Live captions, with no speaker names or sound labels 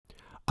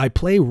I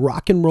play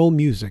rock and roll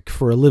music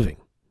for a living,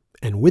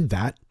 and with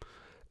that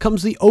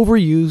comes the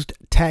overused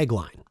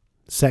tagline,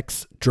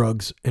 sex,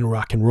 drugs, and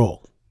rock and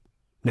roll.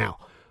 Now,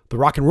 the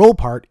rock and roll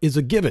part is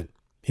a given.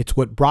 It's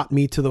what brought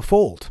me to the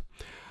fold.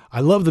 I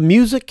love the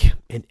music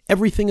and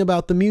everything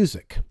about the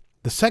music.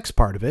 The sex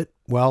part of it,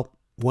 well,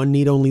 one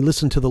need only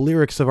listen to the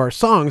lyrics of our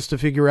songs to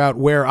figure out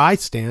where I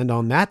stand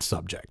on that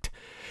subject.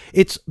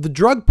 It's the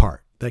drug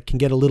part that can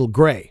get a little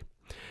gray.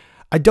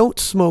 I don't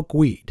smoke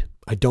weed.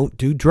 I don't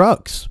do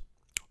drugs.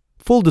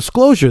 Full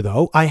disclosure,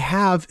 though, I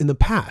have in the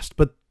past,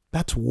 but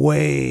that's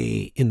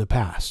way in the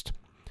past.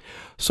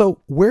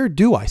 So where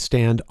do I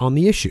stand on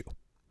the issue?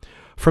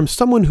 From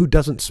someone who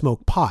doesn't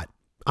smoke pot,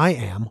 I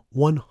am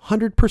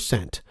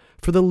 100%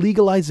 for the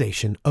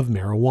legalization of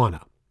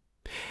marijuana.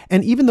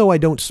 And even though I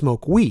don't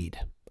smoke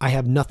weed, I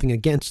have nothing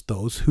against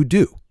those who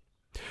do.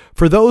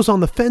 For those on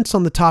the fence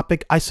on the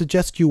topic, I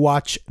suggest you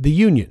watch The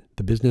Union,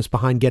 The Business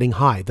Behind Getting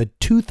High, the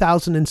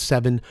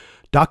 2007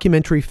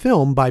 documentary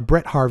film by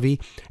Brett Harvey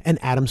and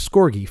Adam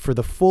Scorgie for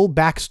the full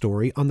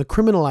backstory on the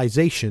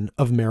criminalization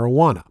of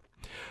marijuana.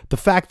 The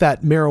fact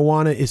that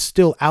marijuana is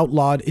still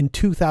outlawed in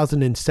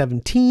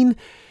 2017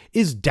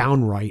 is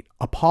downright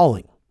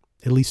appalling.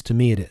 At least to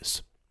me it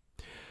is.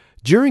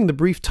 During the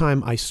brief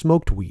time I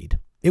smoked weed,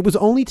 it was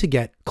only to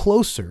get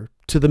closer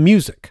to the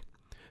music.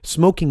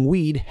 Smoking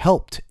weed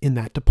helped in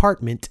that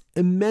department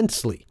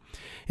immensely.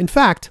 In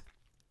fact,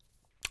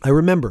 I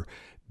remember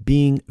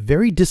being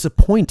very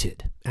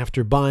disappointed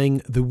after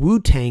buying the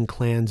Wu-Tang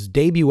Clan's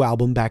debut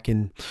album back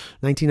in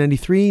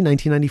 1993,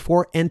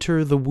 1994,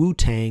 Enter the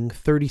Wu-Tang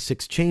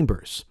 36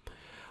 Chambers.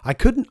 I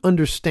couldn't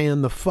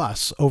understand the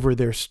fuss over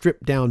their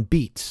stripped-down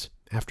beats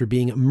after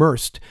being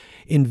immersed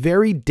in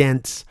very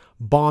dense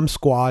Bomb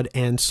Squad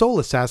and Soul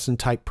Assassin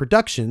type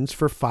productions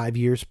for 5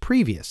 years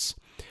previous.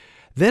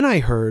 Then I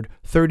heard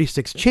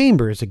 36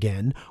 Chambers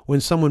again when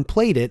someone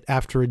played it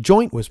after a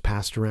joint was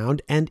passed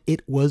around, and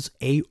it was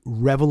a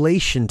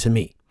revelation to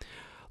me.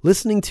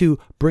 Listening to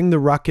Bring the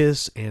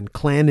Ruckus and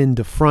Clan in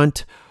the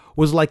Front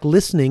was like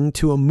listening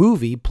to a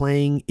movie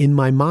playing in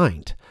my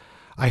mind.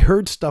 I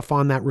heard stuff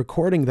on that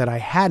recording that I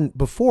hadn't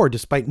before,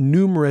 despite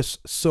numerous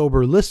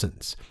sober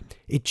listens.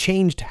 It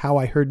changed how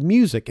I heard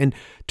music and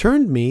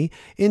turned me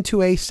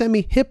into a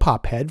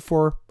semi-hip-hop head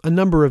for a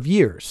number of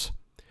years.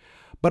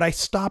 But I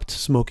stopped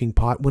smoking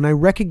pot when I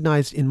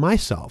recognized in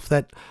myself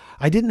that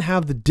I didn't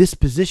have the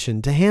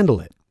disposition to handle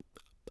it.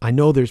 I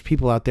know there's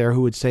people out there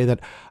who would say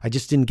that I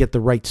just didn't get the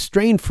right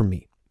strain for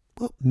me.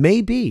 Well,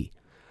 maybe.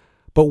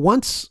 But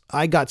once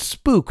I got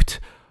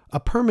spooked, a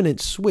permanent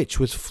switch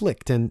was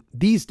flicked, and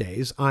these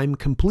days I'm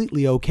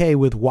completely okay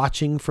with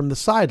watching from the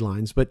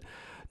sidelines, but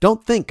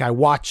don't think I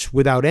watch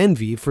without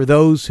envy for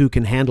those who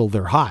can handle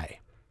their high.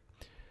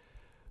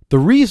 The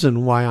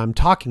reason why I'm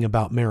talking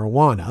about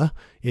marijuana,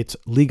 its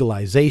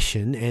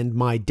legalization, and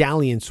my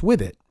dalliance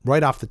with it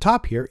right off the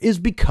top here is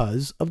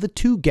because of the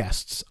two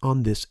guests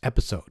on this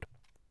episode.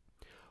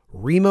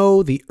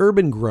 Remo, the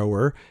urban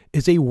grower,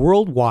 is a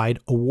worldwide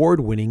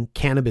award-winning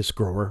cannabis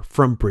grower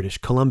from British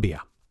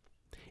Columbia.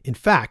 In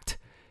fact,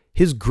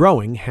 his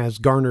growing has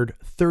garnered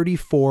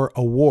 34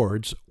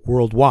 awards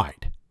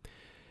worldwide.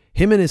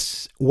 Him and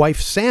his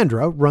wife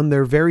Sandra run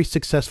their very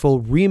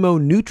successful Remo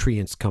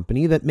Nutrients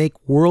company that make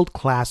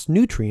world-class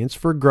nutrients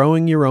for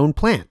growing your own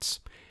plants.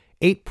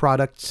 8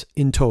 products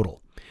in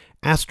total: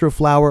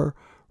 Astroflower,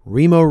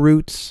 Remo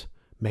Roots,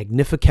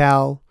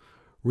 Magnifical,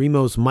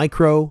 Remo's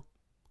Micro,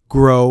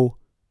 Grow,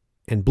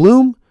 and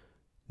Bloom,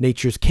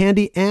 Nature's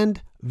Candy,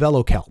 and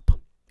VeloKelp.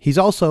 He's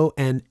also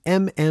an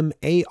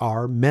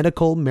MMAR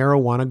medical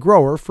marijuana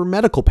grower for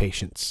medical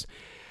patients.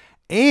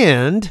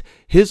 And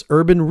his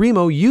Urban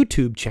Remo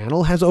YouTube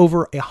channel has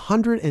over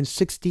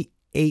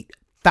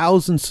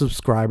 168,000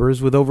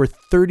 subscribers with over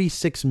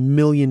 36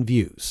 million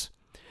views.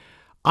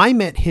 I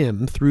met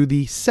him through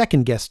the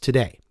second guest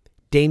today,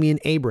 Damian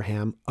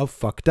Abraham of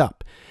Fucked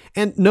Up,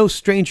 and no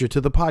stranger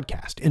to the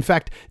podcast. In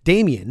fact,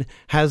 Damian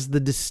has the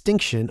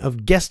distinction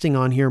of guesting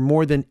on here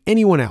more than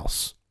anyone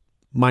else,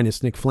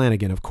 minus Nick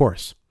Flanagan, of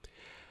course.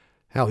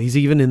 Hell, he's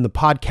even in the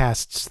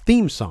podcast's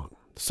theme song.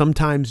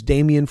 Sometimes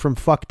Damian from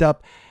Fucked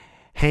Up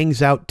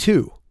hangs out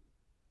too,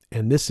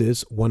 and this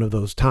is one of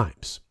those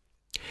times.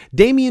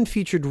 Damian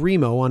featured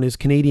Remo on his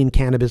Canadian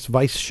Cannabis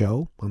Vice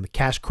show on the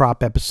Cash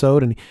Crop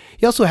episode, and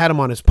he also had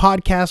him on his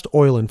podcast,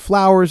 Oil and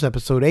Flowers,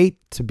 episode 8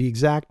 to be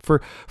exact.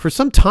 For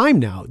some time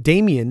now,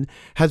 Damian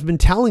has been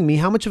telling me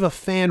how much of a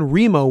fan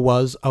Remo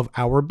was of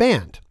our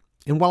band.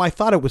 And while I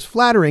thought it was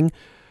flattering,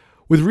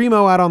 with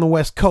Remo out on the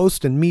West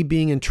Coast and me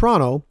being in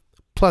Toronto,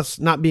 plus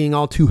not being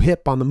all too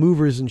hip on the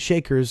movers and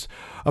shakers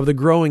of the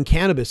growing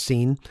cannabis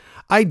scene,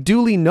 I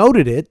duly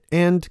noted it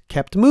and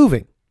kept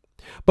moving.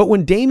 But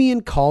when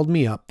Damian called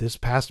me up this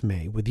past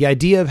May with the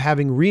idea of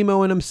having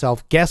Remo and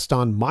himself guest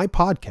on my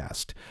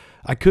podcast,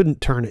 I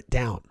couldn't turn it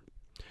down.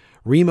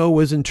 Remo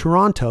was in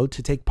Toronto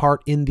to take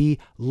part in the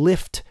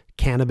Lift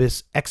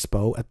Cannabis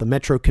Expo at the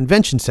Metro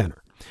Convention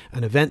Center,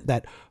 an event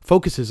that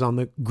focuses on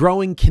the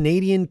growing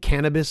Canadian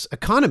cannabis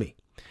economy.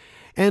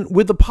 And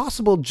with the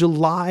possible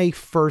July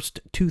 1st,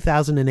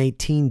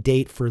 2018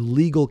 date for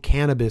legal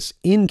cannabis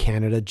in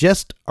Canada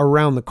just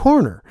around the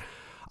corner,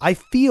 I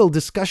feel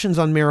discussions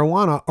on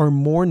marijuana are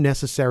more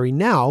necessary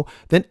now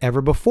than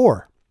ever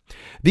before.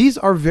 These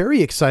are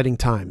very exciting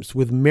times,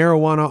 with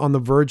marijuana on the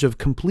verge of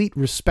complete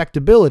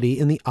respectability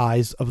in the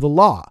eyes of the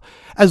law,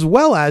 as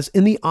well as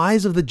in the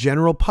eyes of the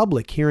general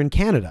public here in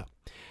Canada.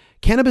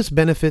 Cannabis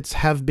benefits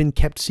have been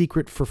kept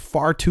secret for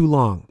far too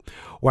long,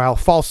 while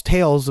false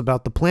tales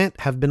about the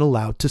plant have been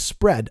allowed to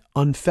spread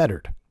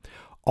unfettered.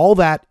 All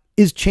that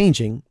is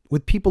changing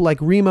with people like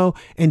Remo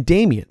and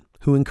Damian,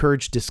 who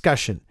encourage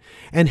discussion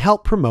and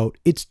help promote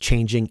its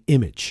changing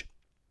image.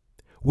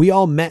 We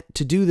all met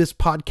to do this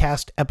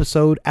podcast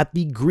episode at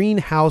the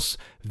Greenhouse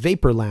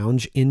Vapour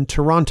Lounge in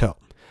Toronto.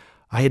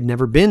 I had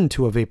never been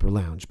to a vapor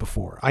lounge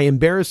before. I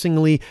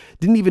embarrassingly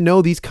didn't even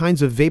know these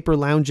kinds of vapor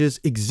lounges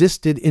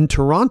existed in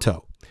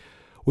Toronto.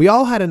 We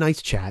all had a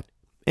nice chat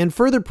and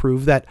further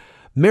proved that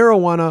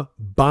marijuana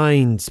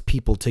binds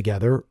people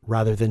together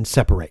rather than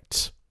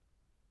separates.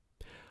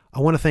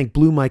 I want to thank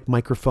Blue Mic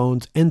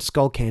microphones and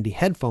Skull Candy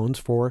headphones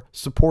for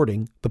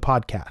supporting the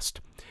podcast.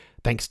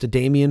 Thanks to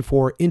Damian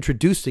for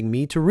introducing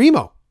me to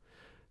Remo.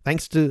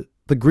 Thanks to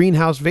the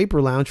Greenhouse Vapour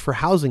Lounge for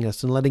housing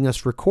us and letting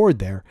us record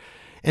there.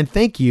 And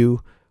thank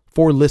you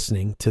for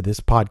listening to this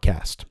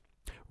podcast.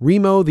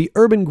 Remo the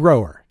Urban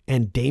Grower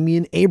and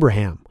Damian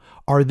Abraham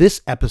are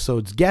this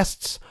episode's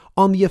guests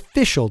on the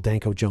official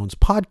Danko Jones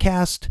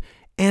podcast,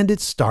 and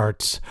it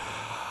starts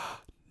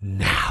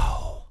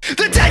now.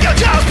 The Danko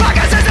Jones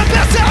podcast is the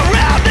best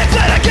around. Nick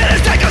Flanagan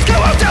is Danko's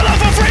co-host. Tell them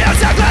for free. I'm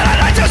so glad I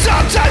like to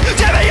sometimes.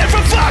 Damian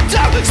from fucked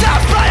up.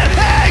 Stop playing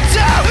hang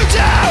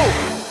down.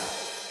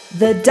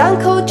 The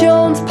Danko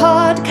Jones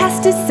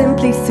podcast is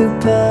simply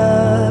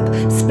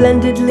superb,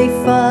 splendidly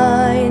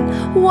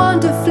fine,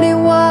 wonderfully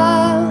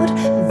wild,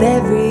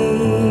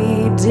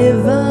 very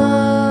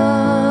divine.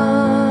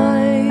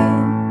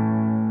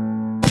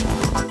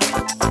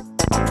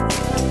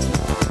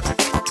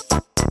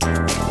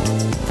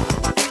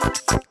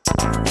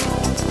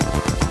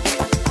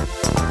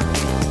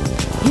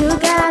 You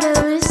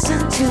gotta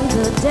listen to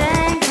the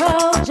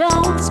Danko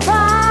Jones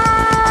podcast.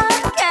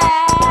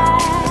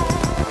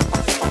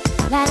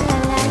 La la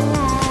la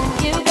la.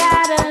 You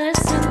gotta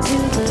listen to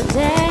the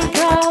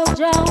Danko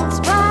Jones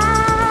podcast.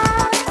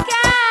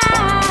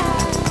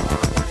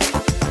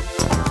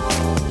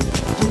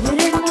 Do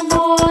it in the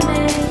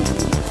morning,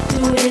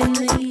 do it in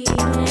the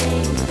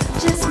evening.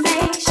 Just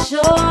make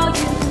sure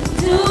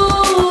you do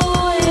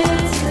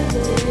it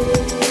today.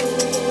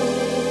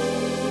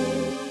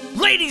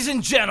 Ladies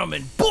and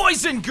gentlemen,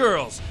 boys and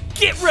girls,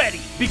 get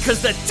ready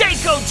because the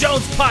Danko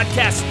Jones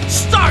podcast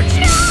starts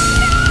now.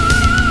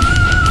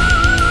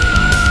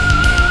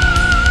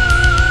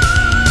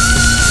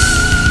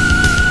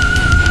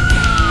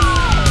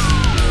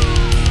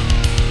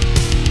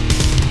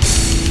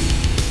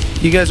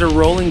 You guys are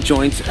rolling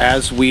joints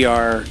as we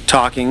are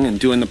talking and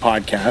doing the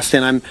podcast,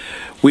 and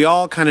we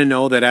all kind of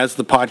know that as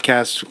the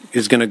podcast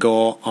is going to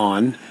go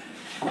on,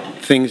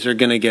 things are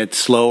going to get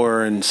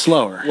slower and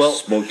slower. Well,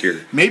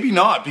 smokier. Maybe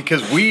not,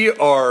 because we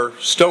are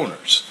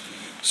stoners.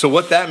 So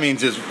what that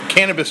means is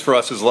cannabis for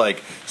us is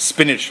like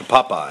spinach to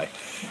Popeye.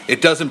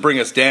 It doesn't bring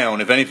us down.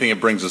 If anything, it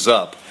brings us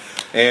up.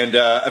 And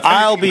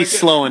I'll be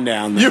slowing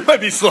down. You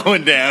might be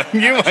slowing down.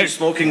 Actually,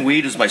 smoking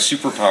weed is my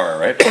superpower,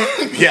 right?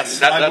 Yes,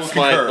 that's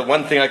the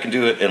one thing I can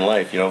do in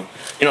life. You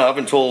know, I've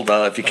been told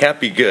if you can't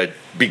be good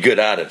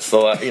at it.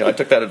 So I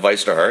took that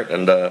advice to heart,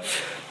 and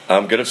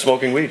I'm good at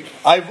smoking weed.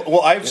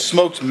 I've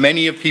smoked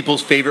many of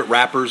people's favorite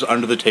rappers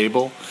under the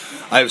table.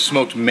 I've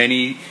smoked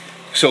many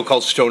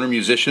so-called stoner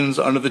musicians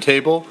under the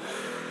table.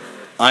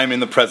 I'm in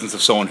the presence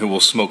of someone who will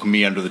smoke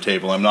me under the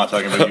table. I'm not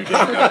talking about you,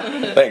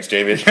 Dave. Thanks,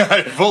 Damian.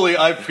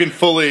 I can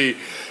fully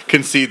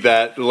concede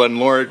that when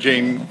Laura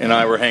Jane and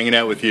I were hanging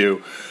out with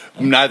you,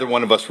 neither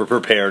one of us were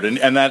prepared.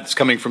 And that's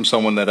coming from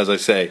someone that, as I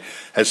say,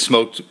 has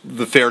smoked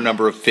the fair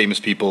number of famous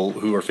people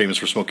who are famous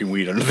for smoking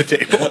weed under the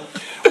table.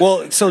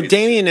 Well, so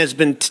Damian has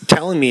been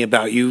telling me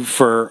about you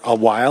for a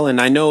while,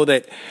 and I know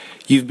that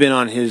you've been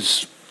on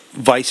his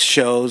Vice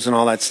shows and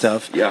all that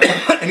stuff. Yeah.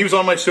 And he was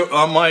on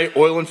my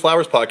Oil and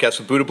Flowers podcast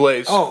with Buddha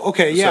Blaze. Oh,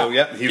 okay, yeah. So,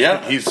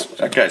 he's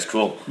that guy's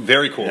cool.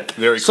 Very cool. Yeah.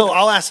 Very cool. So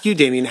I'll ask you,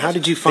 Damian, how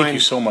did you find... Thank you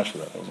so much for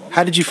that. That was awesome.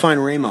 How did you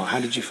find Remo? How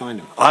did you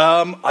find him?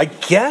 I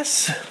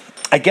guess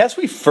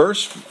we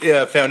first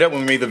found out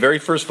when we made the very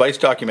first Vice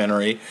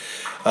documentary.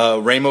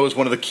 Remo is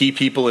one of the key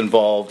people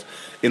involved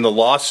in the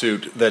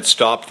lawsuit that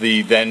stopped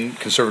the then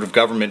conservative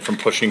government from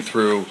pushing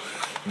through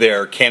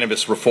their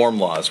cannabis reform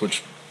laws,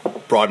 which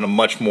brought in a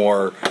much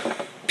more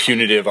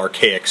punitive,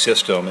 archaic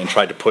system and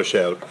tried to push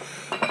out,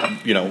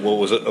 what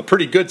was a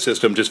pretty good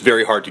system, just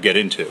very hard to get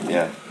into.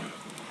 Yeah.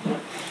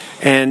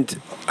 And,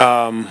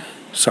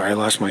 sorry, I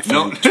lost my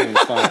phone. No.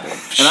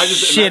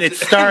 Shit,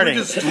 it's starting.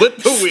 Just lit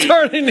the weed.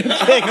 Starting to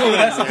kick.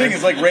 That's the thing.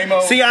 Is like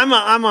Remo. See, I'm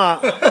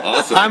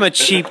a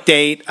cheap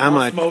date. I'm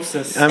a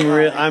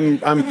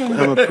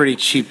pretty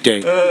cheap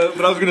date.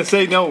 But I was gonna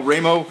say no.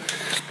 Remo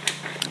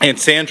and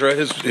Sandra,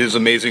 his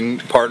amazing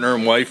partner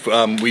and wife,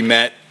 we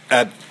met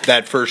at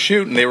that first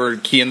shoot, and they were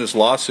key in this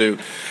lawsuit.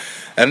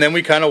 And then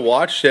we kind of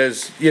watched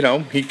as, he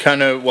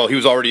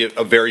was already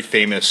a very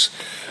famous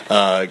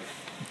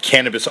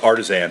cannabis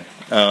artisan,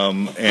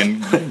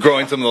 and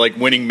growing something like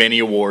winning many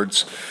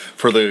awards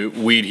for the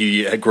weed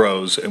he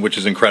grows, which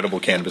is incredible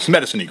cannabis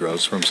medicine he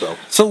grows for himself.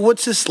 So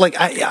what's this like?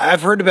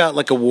 I've heard about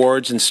like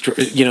awards and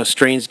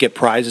strains get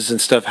prizes and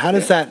stuff. How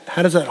does that?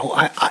 I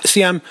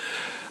don't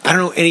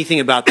know anything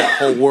about that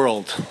whole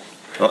world.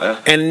 Oh,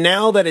 yeah. And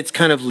now that it's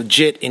kind of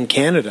legit in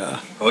Canada,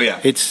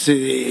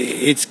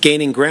 it's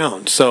gaining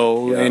ground.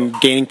 So and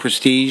gaining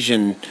prestige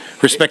and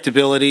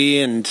respectability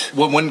and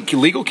when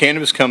legal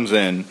cannabis comes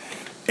in,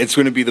 it's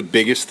going to be the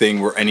biggest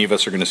thing where any of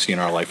us are going to see in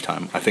our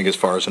lifetime, I think, as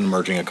far as an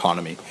emerging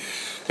economy.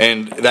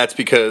 And that's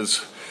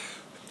because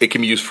it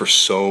can be used for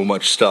so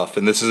much stuff.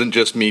 And this isn't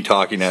just me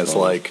talking as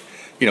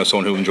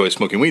someone who enjoys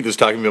smoking weed. This is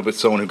talking about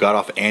someone who got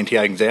off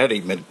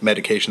anti-anxiety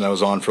medication that I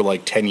was on for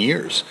 10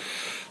 years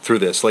through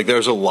this.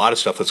 There's a lot of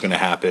stuff that's going to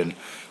happen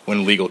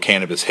when legal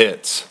cannabis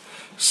hits.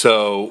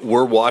 So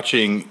we're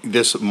watching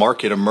this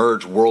market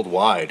emerge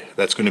worldwide.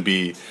 That's going to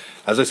be,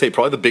 as I say,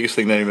 probably the biggest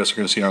thing that any of us are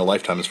going to see in our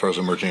lifetime as far as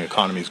emerging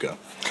economies go.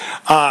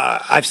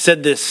 I've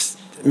said this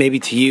maybe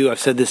to you. I've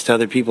said this to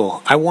other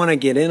people. I want to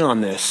get in on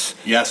this,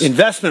 yes,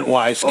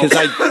 investment-wise, because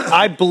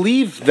I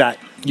believe that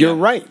you're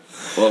right.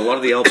 Well, a lot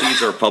of the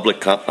LPs are public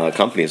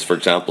companies. For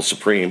example,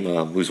 Supreme,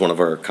 who's one of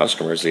our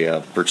customers, they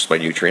purchased by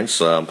Nutrients.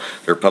 They're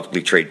a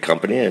publicly traded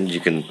company, and you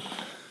can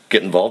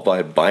get involved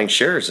by buying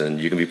shares,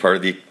 and you can be part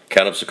of the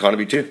cannabis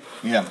economy too.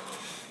 Yeah,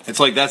 it's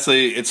like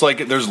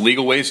there's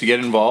legal ways to get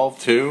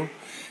involved too.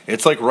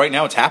 It's like right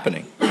now it's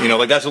happening.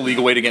 That's a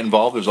legal way to get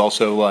involved. There's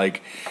also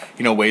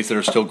ways that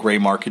are still gray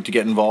market to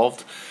get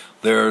involved.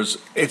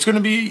 It's going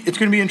to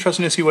be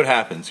interesting to see what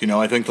happens.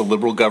 I think the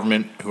Liberal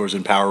government, who is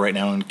in power right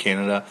now in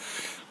Canada,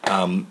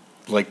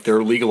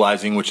 they're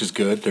legalizing, which is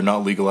good. They're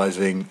not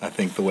legalizing, I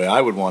think, the way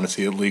I would want to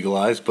see it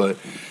legalized, but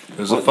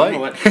there's a fight. You know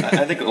what?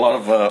 I think a lot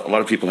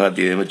of people had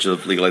the image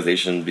of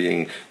legalization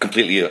being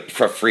completely a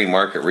free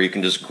market where you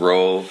can just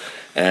grow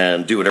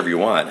and do whatever you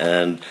want.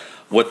 And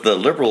what the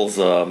Liberals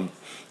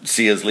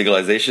see as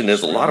legalization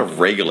is a lot of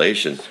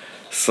regulation.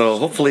 So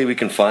hopefully we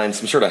can find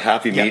some sort of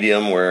happy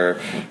medium where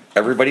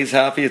everybody's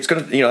happy. It's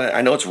going to,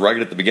 I know it's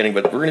rugged at the beginning,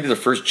 but we're going to be the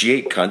first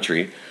G8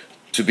 country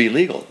to be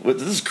legal.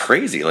 This is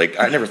crazy.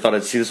 I never thought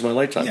I'd see this in my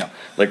lifetime. Yeah.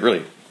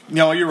 Really.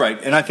 No, you're right.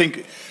 And I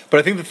think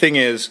the thing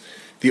is,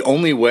 the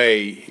only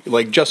way,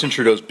 Justin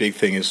Trudeau's big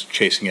thing is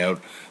chasing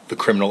out the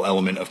criminal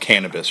element of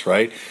cannabis,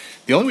 right?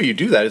 The only way you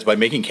do that is by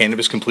making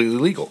cannabis completely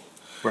legal.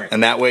 Right.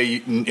 And that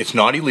way it's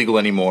not illegal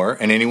anymore,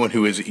 and anyone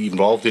who is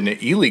involved in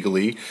it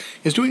illegally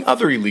is doing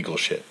other illegal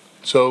shit.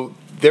 So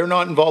they're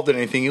not involved in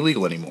anything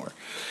illegal anymore.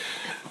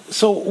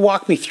 So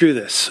walk me through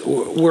this.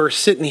 We're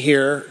sitting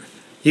here.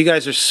 You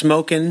guys are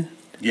smoking.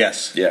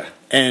 Yes. Yeah.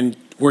 And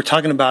we're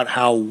talking about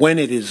how when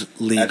it is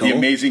legal. At the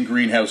amazing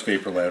Greenhouse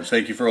Vapour Lounge.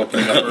 Thank you for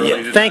opening up early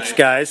today. Thanks,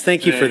 guys.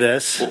 Thank you for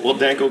this. Well,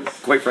 Danko,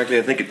 quite frankly,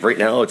 I think right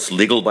now it's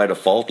legal by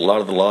default. A lot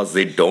of the laws,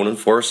 they don't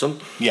enforce them.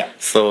 Yeah.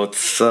 So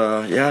it's,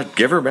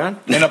 give her, man.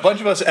 And a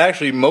bunch of us,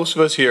 actually, most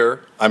of us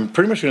here, I'm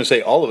pretty much going to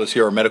say all of us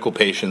here are medical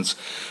patients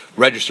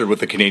registered with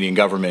the Canadian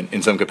government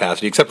in some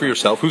capacity, except for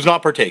yourself, who's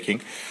not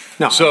partaking.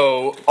 No.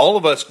 So all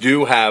of us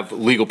do have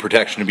legal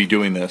protection to be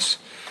doing this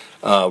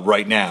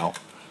right now.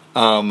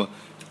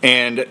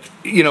 And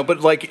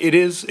but it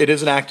is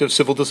an act of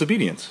civil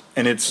disobedience,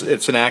 and it's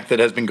an act that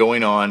has been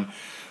going on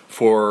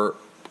for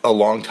a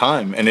long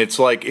time, and it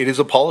is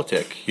a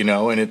politic, and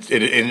it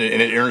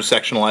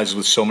intersectionalizes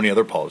with so many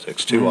other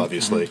politics too,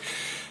 obviously,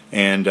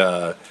 and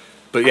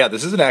but yeah,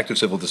 this is an act of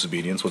civil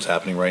disobedience. What's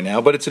happening right now,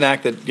 but it's an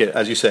act that,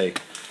 as you say,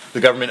 the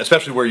government,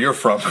 especially where you're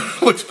from,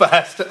 looks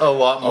past a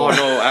lot more. Oh,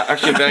 no.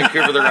 Actually, in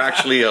Vancouver, they're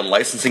actually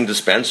licensing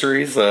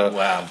dispensaries,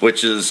 wow.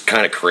 Which is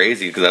kind of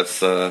crazy because that's,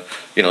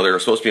 they're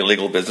supposed to be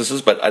illegal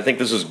businesses. But I think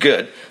this is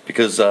good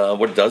because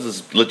what it does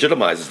is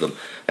legitimizes them.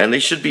 And they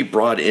should be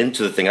brought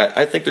into the thing.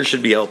 I think there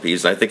should be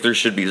LPs. I think there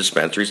should be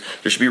dispensaries.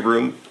 There should be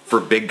room for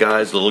big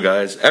guys, little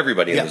guys,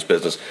 everybody in this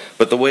business.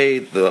 But the way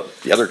the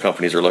other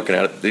companies are looking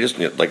at it, they just,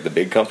 like the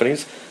big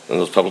companies and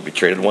those publicly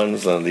traded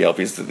ones and the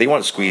LPs, they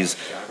want to squeeze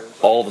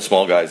all the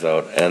small guys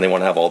out, and they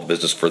want to have all the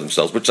business for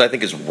themselves, which I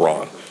think is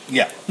wrong.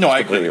 Yeah, no, I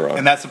agree. Wrong.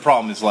 And that's the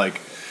problem. Is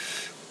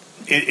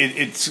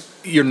it's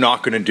you're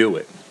not going to do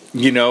it.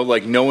 No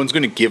one's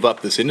going to give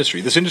up this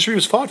industry. This industry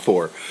was fought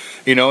for,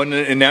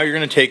 and now you're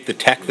going to take the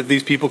tech that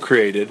these people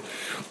created,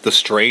 the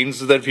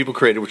strains that people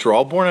created, which were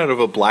all born out of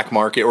a black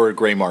market or a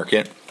gray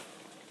market,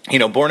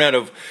 born out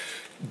of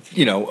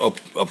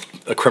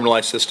a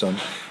criminalized system,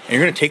 and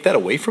you're going to take that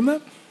away from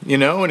them.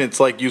 And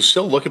it's you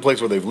still look at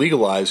places where they've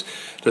legalized,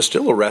 there's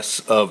still arrests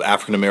of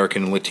African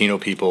American and Latino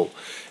people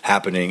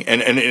happening,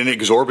 and an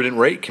exorbitant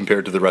rate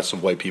compared to the rest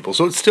of white people.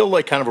 So it's still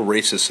kind of a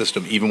racist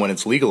system, even when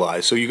it's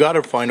legalized. So you got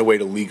to find a way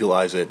to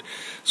legalize it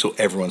so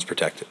everyone's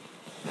protected.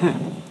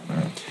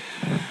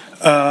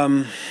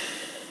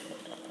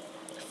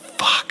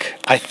 Fuck.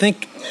 I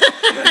think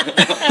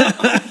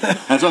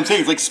That's what I'm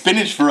saying. It's like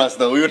spinach for us,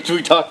 though.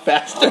 We talk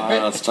faster.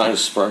 It's time to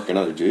spark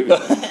another doobie.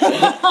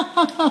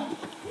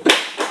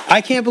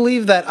 I can't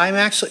believe that I'm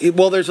actually.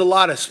 Well, there's a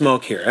lot of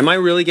smoke here. Am I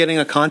really getting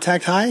a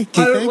contact high?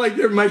 Do you think? Like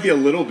there might be a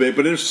little bit,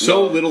 but there's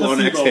so little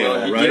on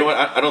exhale, right? You know what?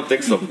 I don't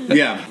think so.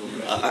 Yeah.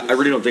 I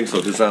really don't think so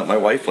because my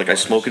wife, like I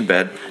smoke in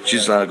bed.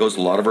 She's goes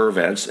to a lot of our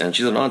events, and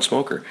she's a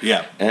non-smoker.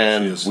 Yeah,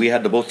 and we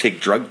had to both take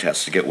drug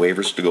tests to get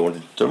waivers to go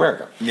into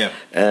America. Yeah,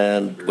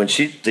 and when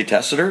they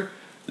tested her,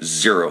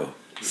 0.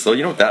 So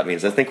you know what that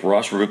means? I think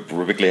Ross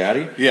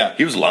Rubigliati. Yeah,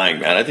 he was lying,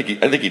 man. I think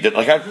he did.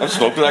 Like I've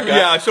smoked with that guy.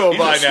 Yeah, so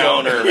have I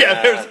now. Stoner,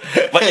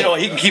 yeah, but you know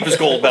he can keep his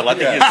gold medal. I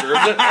think he deserves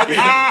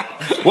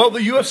it. Well, the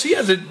UFC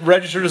has it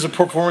registered as a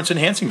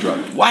performance-enhancing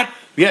drug. What?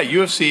 Yeah,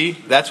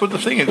 UFC. That's what the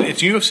thing is.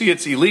 It's UFC.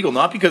 It's illegal,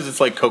 not because it's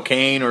like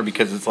cocaine or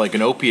because it's like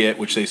an opiate,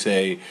 which they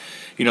say,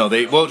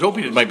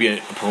 opiate might be a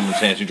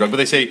performance-enhancing drug, but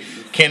they say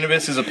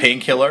cannabis is a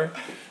painkiller.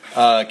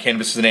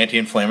 Cannabis is an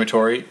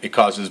anti-inflammatory. It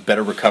causes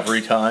better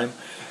recovery time.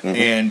 Mm-hmm.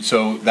 And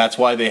so that's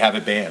why they have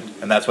it banned.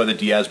 And that's why the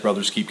Diaz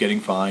brothers keep getting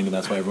fined, and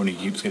that's why everyone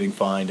keeps getting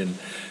fined,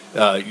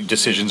 and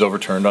decisions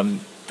overturned on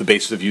the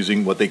basis of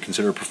using what they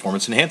consider a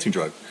performance-enhancing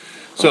drug.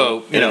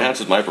 So, it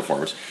enhances my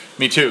performance.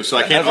 Me too. So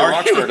I can't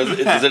argue.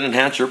 argue. Does it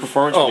enhance your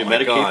performance when you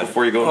medicate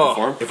before you go and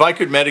perform? If I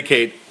could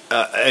medicate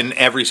in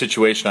every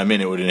situation I'm in,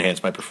 it would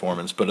enhance my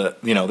performance.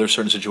 But, there's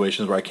certain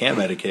situations where I can't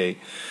medicate.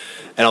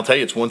 And I'll tell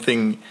you, it's one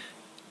thing...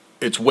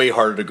 It's way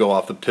harder to go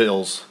off the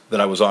pills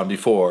that I was on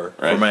before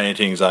for my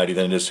anti-anxiety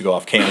than it is to go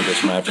off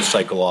cannabis when I have to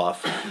cycle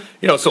off.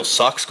 It still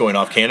sucks going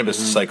off cannabis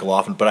to cycle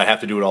off, but I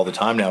have to do it all the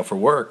time now for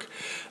work.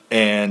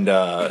 And,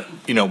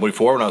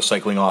 before when I was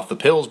cycling off the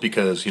pills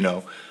because,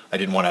 I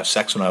didn't want to have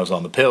sex when I was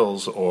on the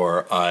pills,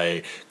 or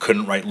I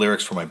couldn't write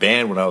lyrics for my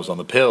band when I was on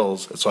the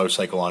pills, so I would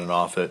cycle on and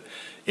off it.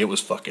 It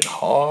was fucking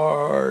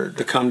hard.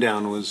 The come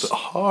down was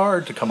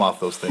hard to come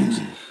off those things.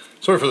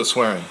 Sorry for the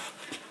swearing.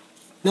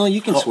 No,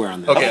 you can swear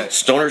on that. Okay.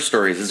 Stoner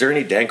stories. Is there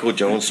any Danko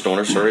Jones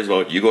stoner stories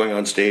about you going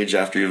on stage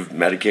after you've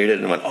medicated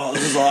and went, "Oh,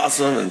 this is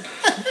awesome," and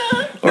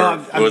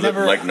no, I've was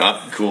never, it like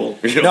not cool?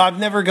 No, I've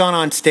never gone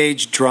on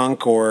stage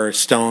drunk or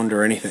stoned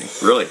or anything.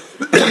 Really?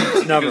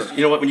 Never. Because,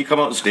 you know what? When you come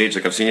out on stage,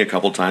 like I've seen you a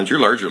couple times, you're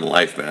larger than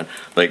life, man.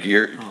 Like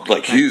you're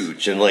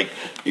huge, and like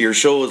your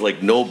show is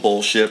like no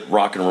bullshit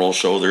rock and roll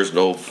show. There's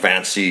no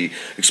fancy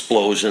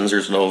explosions.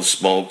 There's no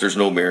smoke. There's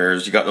no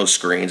mirrors. You got no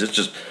screens. It's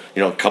just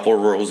a couple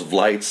of rows of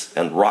lights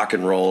and rock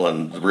and roll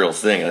and the real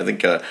thing. And I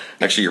think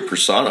actually your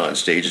persona on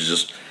stage is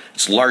just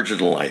it's larger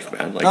than life,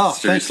 man. Like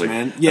seriously,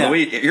 thanks, man. Yeah,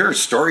 you're a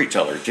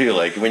storyteller too.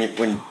 Like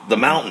when the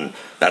mountain,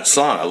 that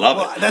song, I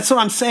love it. That's what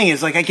I'm saying.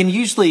 Is like I can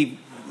usually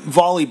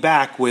volley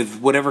back with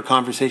whatever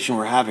conversation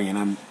we're having,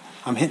 and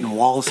I'm hitting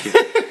walls here.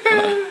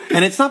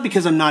 And it's not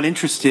because I'm not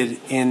interested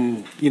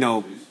in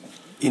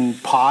in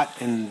pot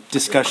and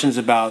discussions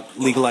about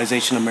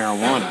legalization of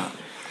marijuana.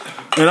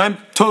 And I'm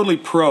totally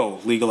pro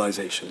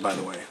legalization, by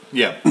the way.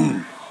 Yeah.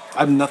 I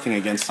have nothing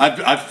against it.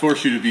 I've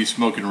forced you to be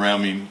smoking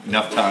around me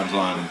enough times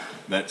on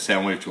that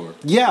Soundwave tour.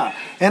 Yeah,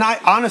 and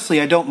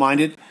I don't mind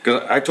it.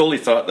 Because I totally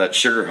thought that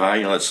Sugar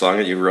High, that song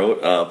that you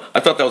wrote, I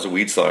thought that was a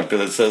weed song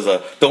because it says,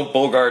 "Don't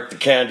bogart the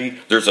candy.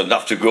 There's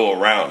enough to go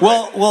around."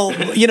 Well,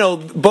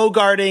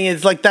 bogarting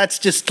is like that's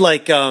just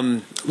like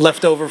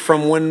left over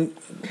from when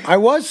I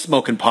was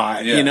smoking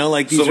pot. Yeah.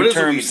 Like these so are it is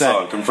terms a weed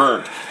song,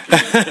 confirmed.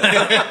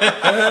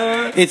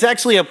 It's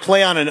actually a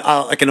play on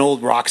an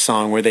old rock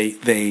song where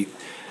they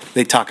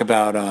talk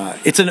about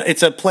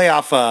it's a play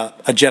off a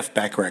Jeff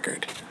Beck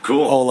record.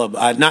 Cool.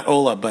 Ola, not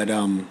Ola, but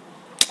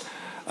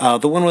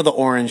the one with the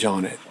orange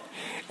on it.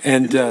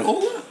 And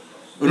Ola?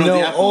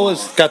 No,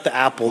 Ola's got the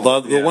apple.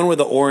 The one with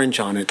the orange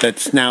on it.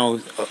 That's now,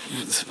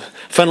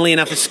 funnily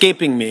enough,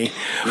 escaping me.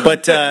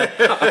 But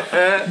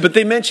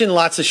they mentioned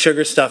lots of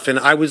sugar stuff, and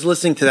I was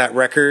listening to that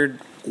record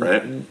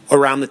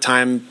around the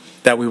time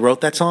that we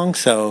wrote that song.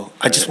 So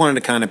I just wanted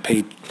to kind of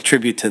pay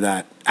tribute to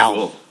that album.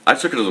 Cool. I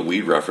took it as a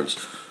weed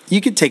reference. You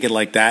could take it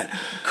like that.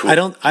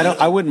 Cool.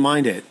 I wouldn't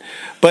mind it.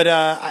 But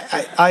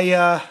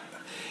I've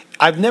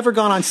never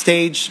gone on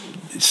stage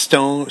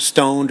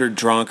stoned or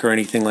drunk or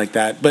anything like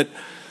that. But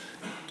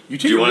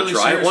do you want to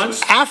try it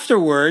once?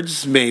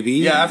 Afterwards, maybe.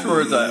 Yeah,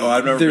 afterwards.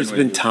 I've never. There's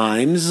been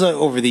times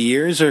over the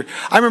years, or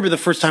I remember the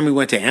first time we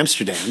went to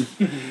Amsterdam,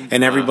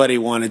 and everybody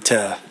wanted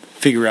to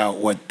figure out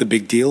what the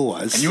big deal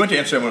was. And you went to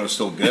Amsterdam when it was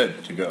still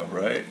good to go,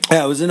 right?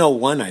 Yeah, it was in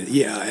 01.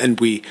 And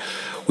we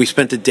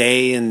spent a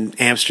day in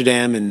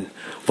Amsterdam and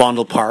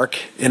Vondel Park,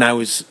 and I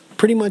was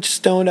pretty much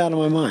stoned out of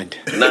my mind.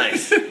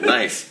 Nice.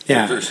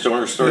 Yeah.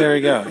 Stoner story. There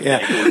we go.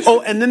 Yeah.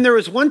 Oh, and then there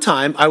was one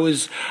time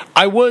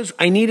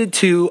I needed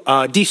to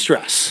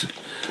de-stress.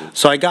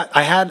 So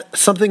I had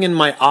something in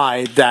my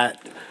eye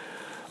that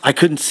I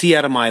couldn't see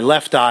out of my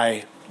left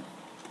eye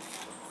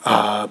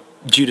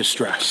due to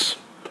stress.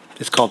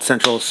 It's called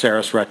central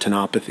serous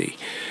retinopathy.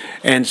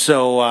 And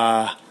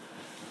so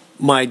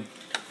my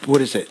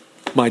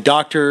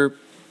doctor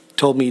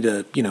told me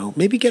to,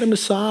 maybe get a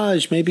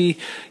massage, maybe,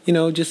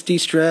 just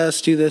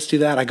de-stress, do this, do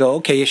that. I go,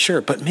 okay,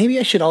 sure, but maybe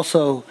I should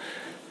also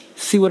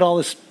see what all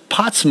this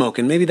pot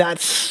smoking. Maybe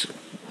that's,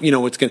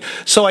 what's good.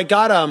 So I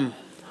got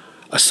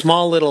a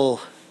small little,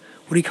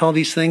 what do you call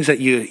these things that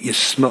you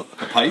smoke?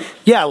 A pipe?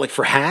 Yeah, like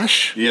for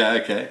hash. Yeah,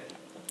 okay.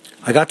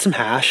 I got some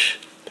hash.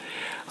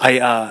 I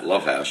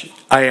Love hash.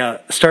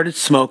 started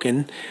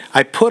smoking.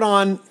 I put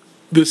on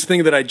this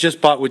thing that I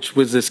just bought, which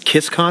was this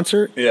Kiss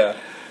concert. Yeah.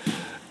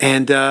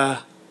 And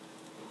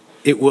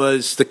it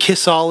was the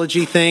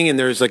Kissology thing, and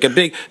there's like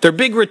their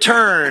big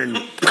return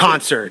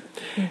concert.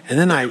 And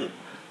then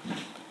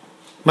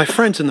my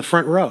friend's in the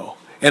front row,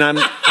 and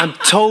I'm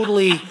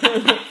totally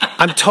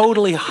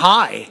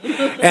high,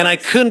 and I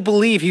couldn't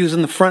believe he was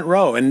in the front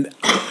row, and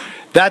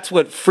that's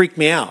what freaked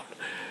me out.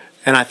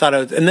 And I thought,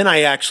 and then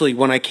I actually,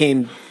 when I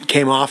came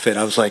off it,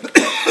 I was like,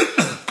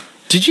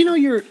 Did you know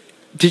you're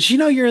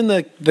in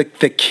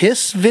the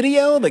Kiss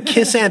video, the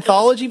Kiss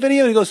anthology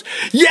video? And he goes,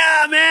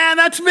 yeah, man,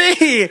 that's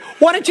me.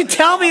 Why didn't you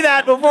tell me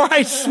that before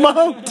I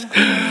smoked?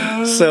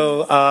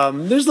 So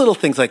there's little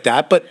things like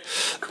that. But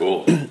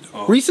Cool.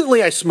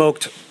 recently I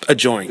smoked a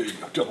joint.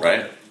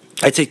 Right?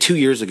 I'd say 2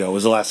 years ago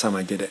was the last time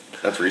I did it.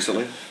 That's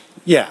recently?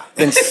 Yeah.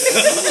 And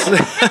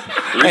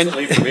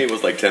Recently for me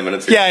was like 10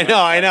 minutes ago.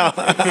 yeah, I know.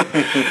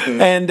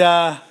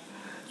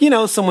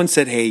 And, someone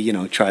said,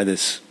 hey, try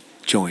this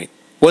joint.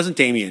 Wasn't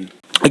Damian.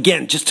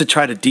 Again, just to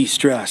try to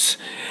de-stress.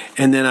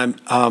 And then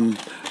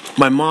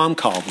my mom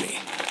called me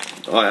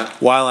Oh, yeah?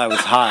 while I was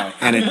high,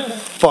 and it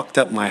fucked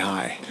up my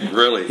high.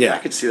 Really? Yeah. I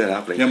could see that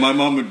happening. Yeah, my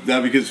mom would,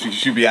 because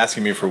she'd be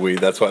asking me for weed.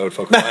 That's why I would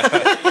fuck with my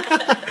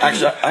head.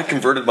 Actually, I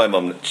converted my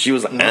mom. She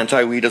was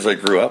anti-weed as I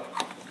grew up.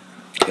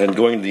 And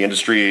going to the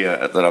industry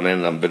that I'm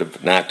in, I'm a bit of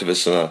an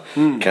activist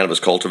and a cannabis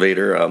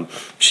cultivator.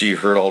 She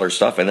heard all her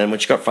stuff. And then when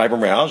she got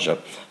fibromyalgia,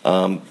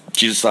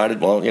 she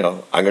decided, well,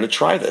 I'm going to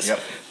try this. Yep.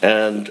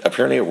 And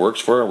apparently it works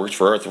for her. It works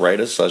for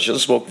arthritis. She doesn't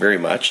smoke very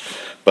much,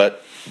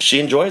 but she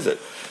enjoys it.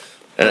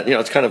 And,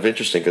 it's kind of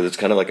interesting because it's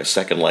kind of like a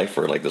second life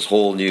for her. Like this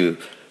whole new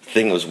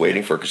thing was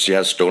waiting for her because she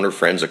has stoner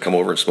friends that come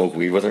over and smoke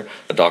weed with her.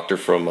 A doctor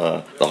from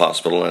the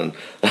hospital and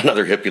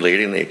another hippie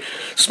lady, and they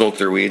smoke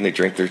their weed and they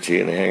drink their tea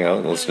and they hang out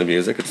and listen to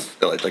music.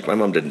 It's like my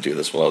mom didn't do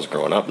this while I was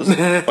growing up. This is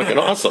fucking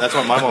awesome. That's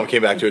why my mom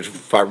came back to it,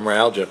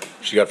 fibromyalgia.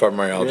 She got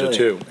fibromyalgia Really?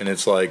 too. And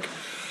it's like,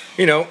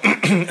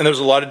 and there's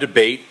a lot of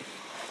debate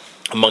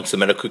amongst the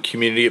medical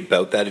community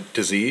about that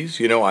disease.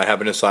 I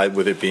happen to side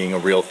with it being a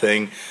real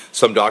thing.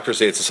 Some doctors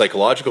say it's a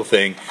psychological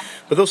thing,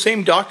 but those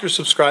same doctors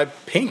prescribe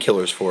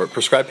painkillers for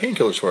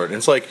it. And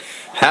it's like,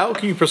 how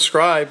can you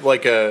prescribe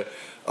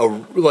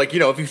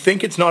if you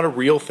think it's not a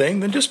real thing,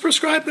 then just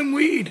prescribe them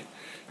weed.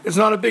 It's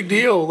not a big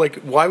deal. Like,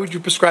 why would you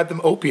prescribe them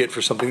opiate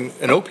for something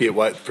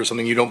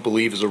you don't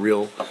believe is a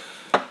real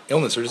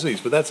illness or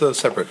disease? But that's a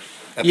separate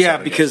episode. Yeah,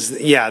 because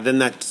then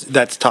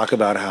that's talk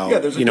about how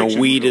there's addiction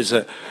weed with is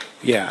a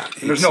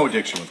There's no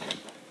addiction with weed.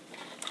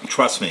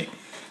 Trust me.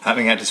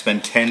 Having had to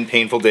spend 10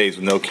 painful days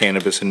with no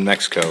cannabis in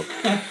Mexico,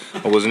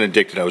 I wasn't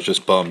addicted. I was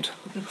just bummed.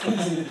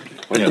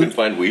 When you couldn't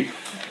find weed?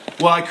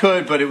 Well, I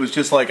could, but it was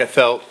just like I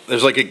felt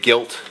there's like a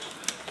guilt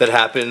that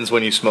happens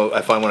when you smoke.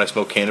 I find when I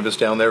smoke cannabis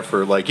down there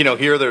for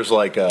here there's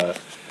like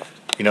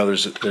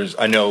there's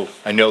I know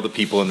the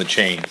people in the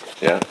chain.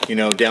 Yeah.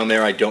 Down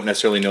there I don't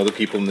necessarily know the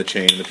people in the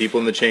chain. The people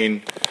in the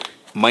chain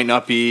might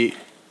not be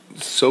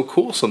so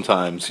cool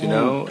sometimes, and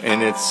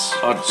it's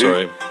Oh, dude.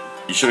 sorry.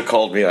 You should have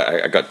called me.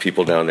 I got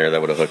people down there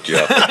that would have hooked you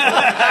up.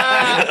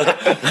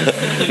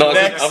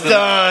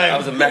 I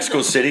was in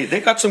Mexico City. They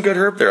got some good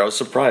herb there. I was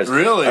surprised.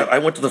 Really? I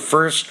went to the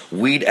first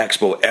weed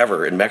expo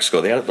ever in Mexico.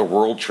 They had it at the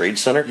World Trade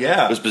Center.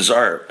 Yeah. It was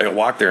bizarre. I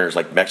walked there and there's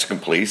like Mexican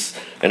police,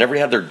 and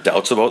everybody had their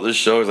doubts about this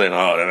show. It was like,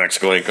 oh,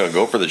 Mexico ain't gonna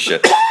go for this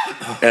shit.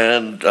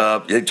 And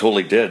they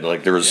totally did.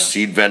 Like there was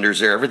seed vendors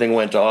there. Everything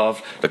went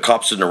off. The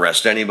cops didn't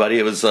arrest anybody.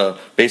 It was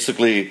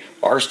basically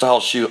our style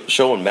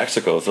show in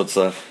Mexico.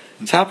 So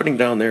it's happening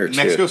down there too.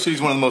 Mexico City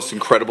is one of the most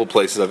incredible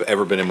places I've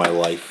ever been in my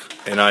life,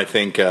 and I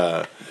think,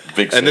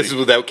 Big and this city. is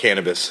without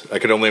cannabis. I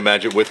could only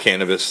imagine with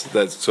cannabis.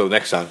 So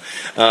next time,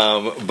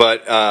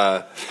 but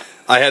I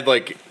had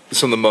like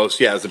some of the most.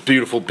 Yeah, it's a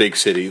beautiful big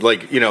city.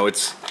 Like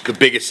it's the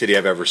biggest city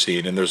I've ever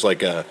seen, and there's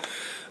like a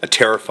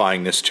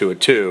terrifyingness to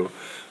it too.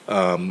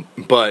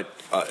 But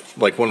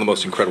like one of the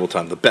most incredible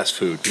times. The best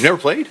food. You've never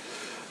played?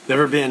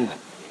 never been,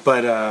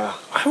 but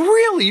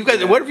Really? You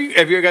guys? What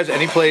have you guys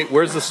any played?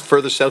 Where's the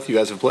furthest south you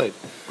guys have played?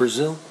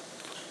 Brazil,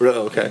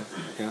 Oh, okay,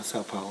 yeah,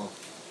 Sao Paulo.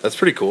 that's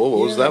pretty cool.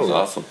 What was that? That was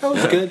awesome. That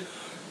was good,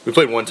 We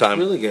played one time.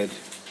 really good.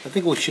 I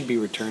think we should be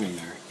returning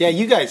there. Yeah,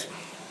 you guys.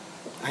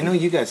 I know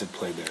you guys have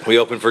played there. We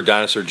opened for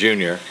Dinosaur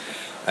Jr.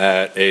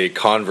 at a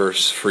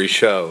Converse free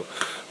show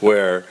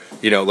where,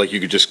 like you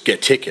could just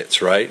get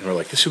tickets, right? And we're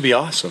like, this would be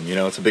awesome.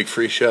 It's a big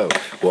free show.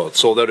 Well, it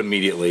sold out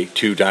immediately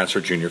to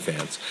Dinosaur Jr.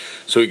 fans.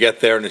 So we get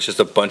there and it's just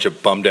a bunch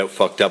of bummed out,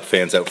 fucked up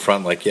fans out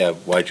front like, yeah,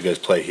 why'd you guys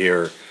play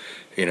here?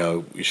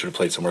 You should have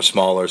played somewhere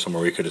smaller,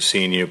 somewhere we could have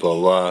seen you, blah,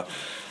 blah, blah.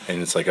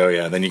 And it's like, oh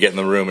yeah. And then you get in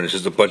the room and it's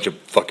just a bunch of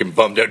fucking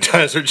bummed out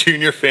Dinosaur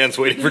Jr. fans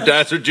waiting for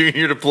Dinosaur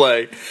Jr. to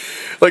play.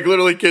 Like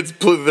literally kids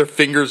put their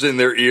fingers in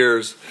their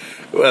ears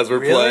as we're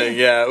Really? playing.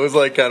 Yeah, it was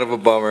like kind of a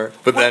bummer.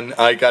 But then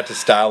I got to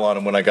style on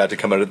them when I got to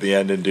come out at the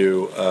end and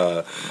do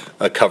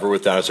a cover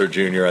with Dinosaur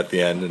Jr. at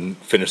the end and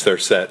finish their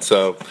set.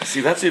 So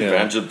See, that's the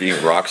advantage of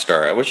being rock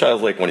star. I wish I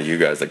was like one of you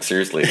guys. Like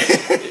seriously,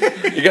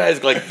 you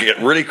guys like get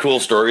really cool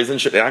stories and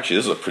shit. Actually,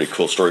 this is a pretty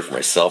cool story for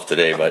myself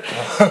today, but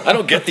I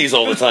don't get these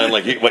all the time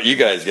like what you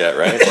guys get,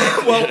 right?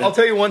 Well, I'll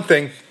tell you one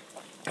thing.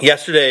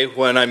 Yesterday,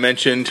 when I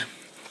mentioned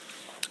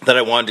that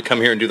I wanted to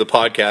come here and do the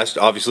podcast,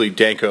 obviously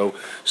Danko,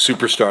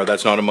 superstar,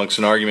 that's not amongst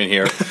an argument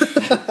here,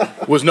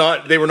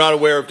 they were not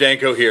aware of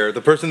Danko here.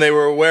 The person they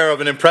were aware of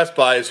and impressed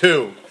by is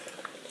who?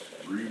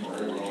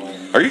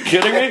 Are you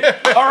kidding me?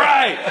 All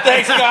right,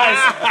 thanks guys.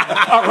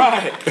 All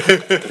right,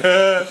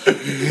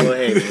 Well,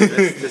 hey,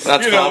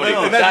 that's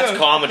comedy. That's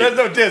comedy. That's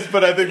no diss,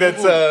 but I think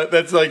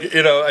that's like,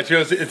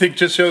 I think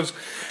just shows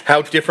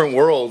how different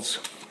worlds.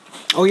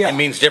 oh yeah. It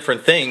means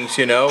different things,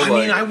 I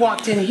mean, I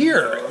walked in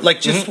here, like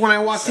just when I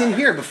walked in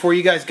here before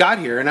you guys got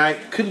here, and I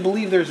couldn't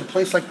believe there's a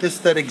place like this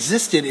that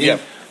existed in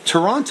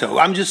Toronto.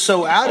 I'm just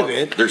so out of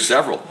it. There's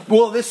several.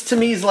 Well, this to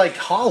me is like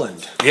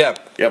Holland. Yeah.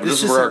 Yeah, but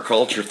this is where our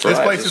culture thrives.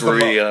 This place This is is where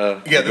we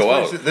this go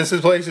place, out. This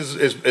place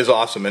is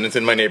awesome, and it's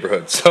in my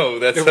neighborhood, so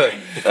it's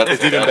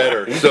even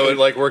better. So it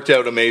like worked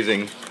out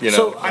amazing,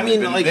 So, I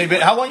mean, like-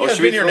 how long you guys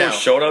Should we been here throw now? a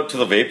shout out to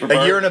the Vapor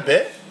Bar? A year and a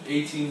bit.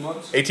 18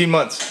 months. 18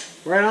 months.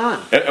 Right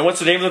on. And what's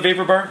the name of the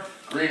Vapor Bar?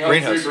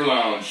 Greenhouse. Vapour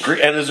Lounge.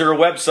 And is there a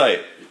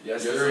website?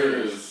 Yes, there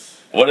is.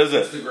 What is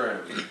it?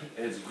 Instagram.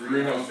 It's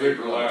Greenhouse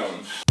Vapour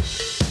Lounge.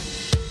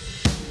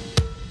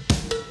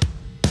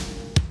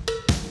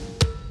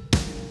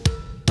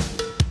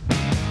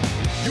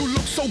 You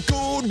look so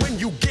good when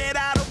you get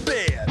out of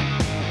bed.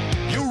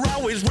 You're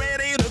always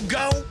ready to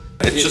go.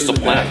 It's just a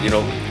plant,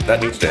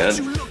 that needs to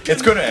end.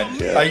 It's going to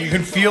end. You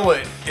can feel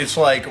it. It's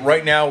like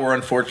right now we're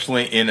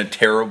unfortunately in a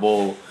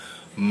terrible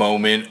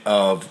moment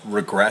of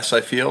regress,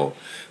 I feel.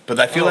 But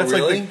I feel that's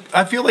really?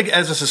 I feel like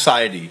as a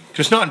society,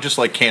 not just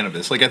like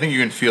cannabis. Like I think you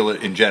can feel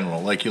it in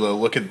general. Like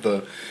look at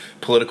the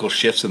political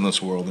shifts in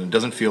this world, and it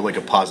doesn't feel like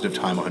a positive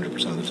time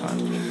 100% of the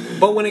time.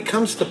 But when it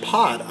comes to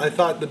pot, I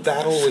thought the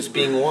battle was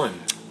being won.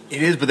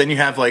 It is, but then you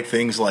have like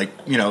things like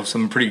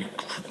some pretty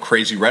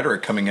crazy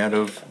rhetoric coming out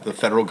of the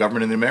federal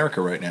government in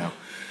America right now.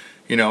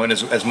 And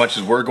as much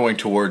as we're going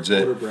towards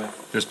it,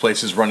 there's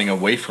places running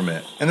away from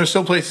it, and there's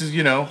still places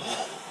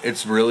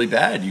it's really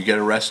bad. You get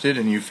arrested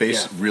and you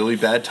face really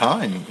bad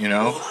time. And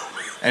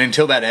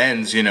until that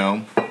ends,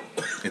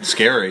 it's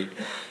scary.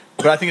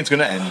 But I think it's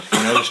going to end.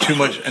 There's too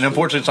much, and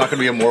unfortunately, it's not going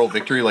to be a moral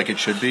victory like it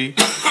should be.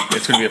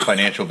 It's going to be a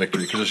financial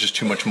victory because there's just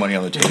too much money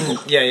on the table.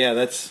 Yeah,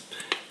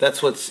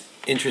 that's what's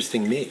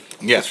interesting me.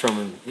 Yeah. Just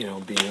from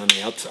being on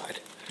the outside.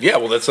 Yeah,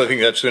 well, I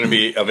think that's going to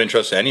be of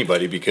interest to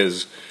anybody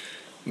because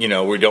we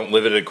don't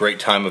live at a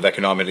great time of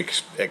economic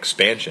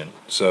expansion.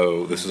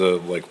 So this is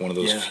one of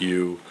those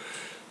few,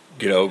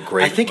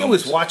 great. I think it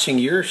was moments.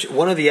 watching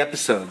one of the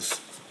episodes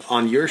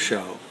on your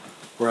show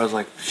where I was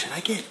like, should I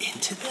get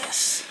into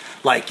this?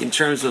 Like in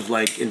terms of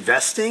like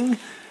investing,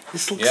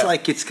 this looks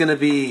like it's going to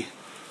be.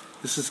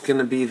 This is going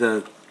to be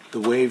the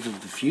wave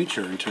of the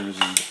future in terms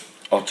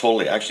of. Oh,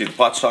 totally. Actually, the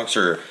pot stocks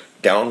are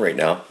down right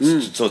now,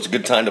 so it's a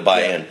good time to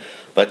buy in.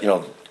 But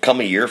come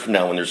a year from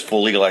now when there's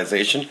full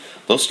legalization,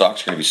 those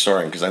stocks are going to be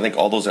soaring because I think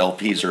all those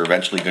LPs are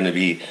eventually going to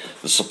be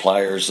the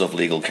suppliers of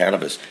legal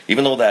cannabis.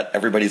 Even though that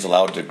everybody's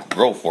allowed to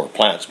grow for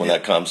plants when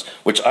that comes,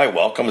 which I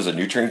welcome as a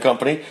nutrient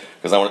company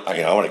because I want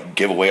to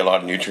give away a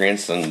lot of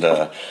nutrients and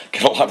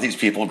get a lot of these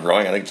people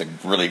growing. I think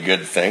it's a really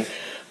good thing.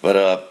 But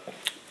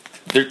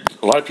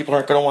a lot of people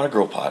aren't going to want to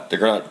grow pot. They're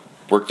going to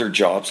work their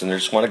jobs and they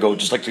just want to go,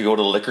 just like to go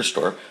to the liquor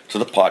store, to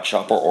the pot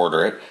shop or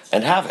order it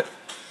and have it.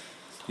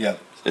 Yeah.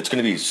 It's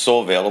going to be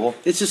so available.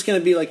 It's just going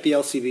to be like the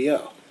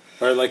LCBO,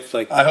 or like.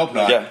 I hope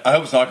not. Yeah. I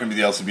hope it's not going to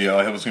be the LCBO.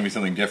 I hope it's going to be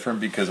something different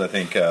because I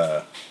think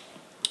I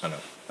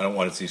don't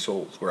want to see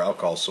sold where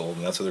alcohol's sold,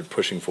 and that's what they're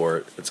pushing for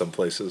it at some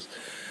places.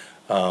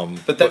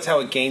 But that's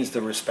how it gains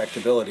the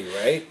respectability,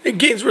 right? It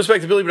gains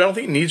respectability, but I don't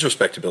think it needs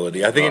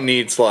respectability. I think it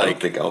needs I like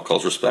don't think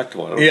alcohol's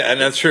respectable.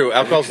 and that's true.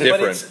 Alcohol's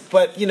different.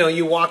 But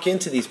you walk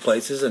into these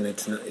places and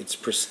it's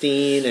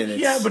pristine and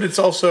it's But it's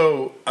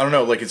also I don't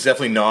know. Like it's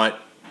definitely not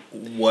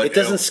what it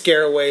doesn't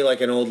scare away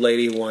like an old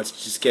lady who wants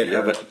to just get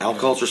Yeah, her. but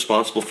alcohol's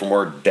responsible for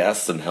more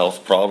deaths and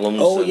health problems.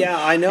 Oh, and, yeah,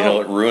 I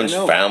know. It ruins I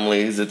know.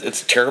 families.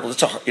 It's terrible.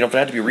 If it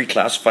had to be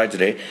reclassified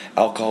today,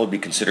 alcohol would be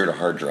considered a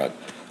hard drug,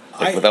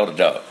 without a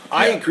doubt.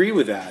 I agree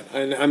with that.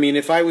 And I mean,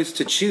 if I was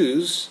to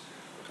choose,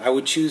 I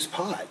would choose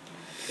pot.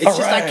 It's All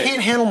just I right.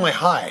 can't handle my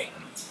high.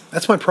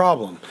 That's my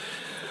problem.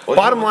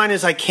 Bottom line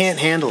is I can't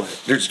handle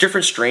it. There's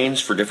different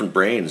strains for different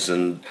brains,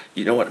 and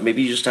you know what?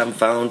 Maybe you just haven't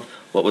found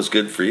what was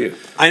good for you.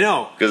 I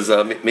know. Because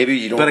maybe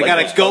you don't. But I like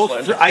gotta those go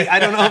coastlines. through. I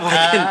don't know if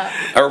I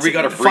can. Or we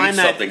gotta breed find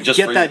that- something just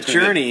get for that it's gonna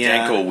be journey.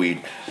 Danko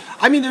weed.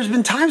 I mean, there's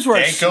been times where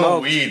I've Danko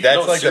smoked. weed. That's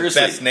No, like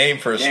seriously. the best name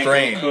for a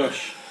strain.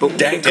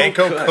 Danko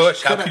Danko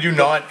Kush. How could you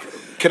not?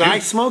 Could I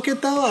smoke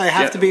it though? I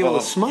have Yeah, to be able well-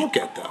 to smoke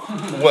it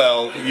though.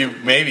 Well, you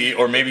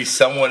maybe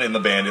someone in the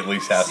band at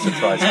least has to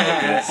try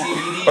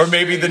smoking it. Or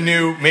maybe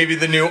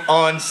the new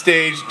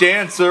on-stage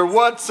dancer.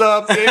 What's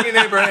up, Damian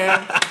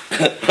Abraham?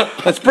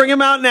 Let's bring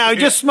him out now. He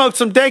just smoked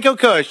some Danko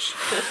Kush.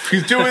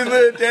 He's doing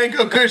the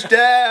Danko Kush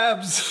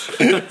dabs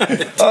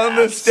on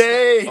the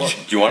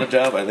stage. Do you want a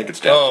dab? I think it's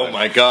dab. Oh time.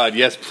 my God!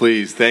 Yes,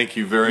 please. Thank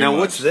you very Now much.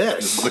 what's this?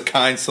 This is the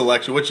kind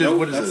selection. What is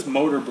That's it?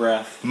 motor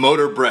breath.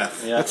 Motor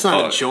breath. Yeah. That's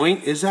not Oh. a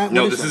joint, is that?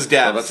 No, What this is Oh,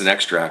 dabs. that's an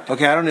extract.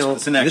 Okay, I don't know.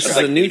 It's an This extra. is It's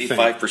a like new thing.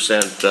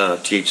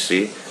 85%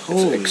 THC.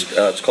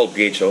 It's called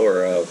BHO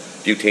or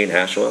butane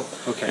hash oil.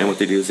 Okay. And what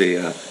they do is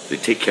they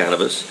take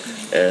cannabis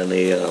and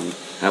they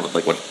have it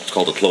like what's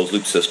called a closed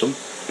loop system,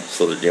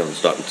 so that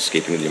it's not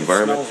escaping the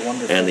environment. Smells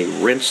wonderful. And they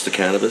rinse the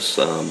cannabis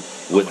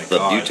with the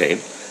God. butane.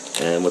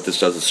 And what this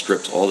does is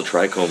strips all the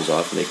trichomes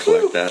off, and they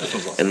collect that,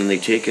 and then they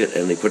take it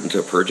and they put it into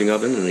a purging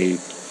oven, and they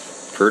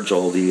purge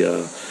all the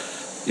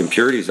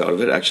impurities out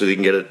of it. Actually, they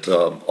can get it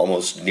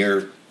almost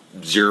near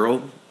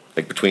zero,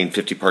 like between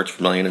 50 parts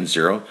per million and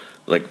zero,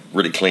 like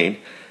really clean.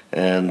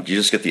 And you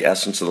just get the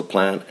essence of the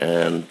plant,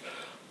 and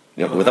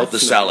without the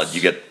that's salad, nice.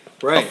 you get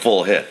Right. a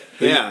full hit.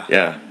 Yeah.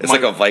 Yeah, it's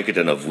like a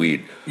Vicodin of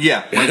weed.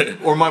 Yeah,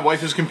 or my wife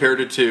has compared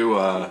it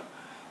to,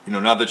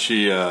 not that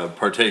she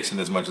partakes in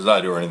as much as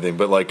I do or anything,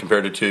 but like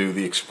compared it to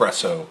the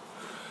espresso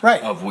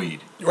Right. of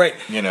weed. Right.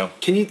 You know.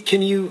 Can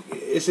you?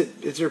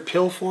 Is there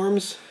pill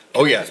forms?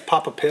 Oh yeah. Just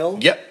pop a pill.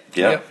 Yep.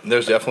 Yeah. Yep.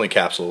 There's definitely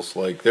capsules.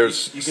 Like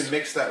there's. You can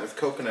mix that with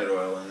coconut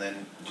oil and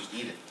then just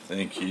eat it.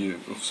 Thank you.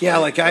 Yeah,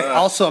 like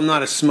I'm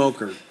not a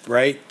smoker,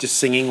 right? Just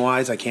singing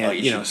wise, I can't. Oh,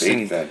 you should sing.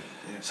 bake that.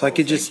 So I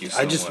could Thank you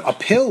so much. a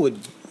pill would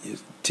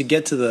to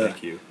get to the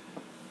Thank you.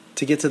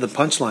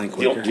 punchline The,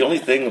 quicker. the only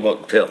thing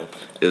about pill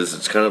is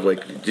it's kind of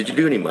like, did you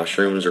do any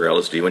mushrooms or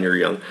LSD when you were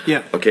young?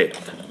 Yeah. Okay,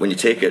 when you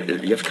take it,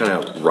 you have to kind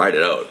of ride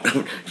it out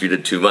if you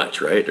did too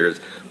much, right?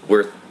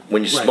 Where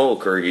when you Right.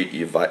 smoke or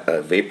you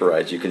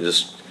vaporize, you can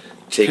just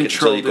take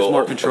Control, it until you there's go,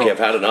 more "Oh, control." okay, I've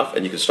had enough,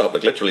 and you can stop.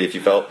 Like literally, if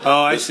you felt,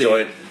 Oh, I this see.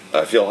 joint,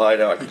 I feel high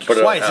now, I can put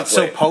it Why out is it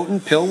so halfway.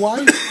 potent pill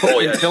wise? Oh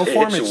yeah, In pill it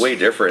form, hits you way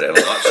different and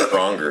a lot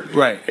stronger.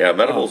 Right. Yeah,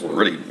 medibles will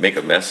really make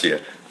a mess of you.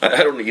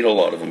 I don't eat a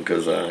lot of them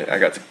because I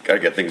got to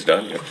get things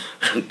done.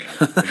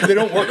 They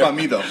don't work on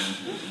me though.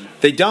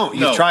 They don't.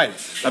 You've No. tried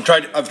it.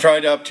 I've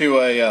tried up to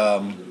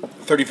a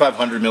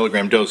 3,500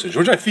 milligram dosage,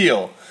 which I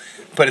feel,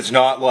 but it's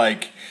not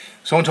like.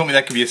 Someone told me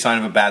that could be a sign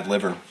of a bad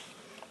liver,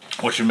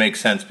 which would make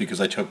sense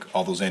because I took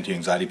all those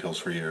anti-anxiety pills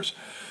for years.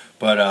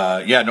 But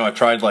I've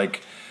tried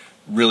like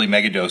really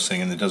mega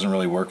dosing, and it doesn't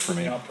really work for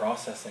me. You're not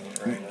processing it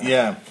right now.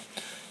 Yeah,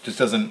 just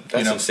doesn't.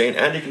 That's insane.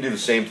 And he can do the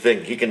same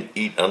thing. He can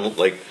eat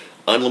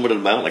unlimited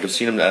amount. Like I've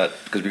seen him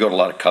because we go to a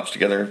lot of cups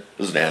together.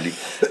 This is Andy.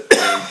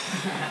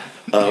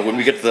 When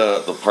we get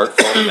the part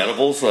form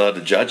edibles to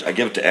judge, I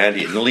give it to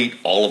Andy, and he'll eat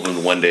all of them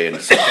in one day. And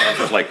sometimes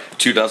it's like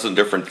 24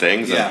 different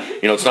things. Yeah.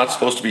 And, it's not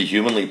supposed to be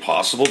humanly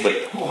possible, but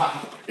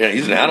yeah,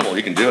 he's an animal.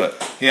 He can do it.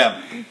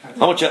 Yeah,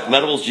 How much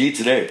edibles do you eat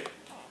today?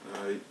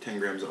 10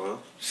 grams of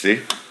oil.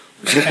 See,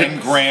 10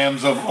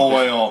 grams of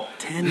oil.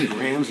 10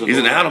 grams of he's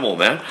an oil. animal,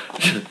 man.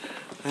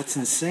 That's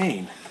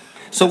insane.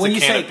 So It's when a you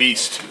can say of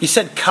beast. you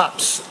said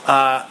cups,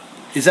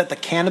 is that the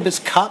cannabis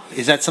cup?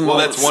 Is that some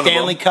that's one of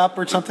Stanley them. cup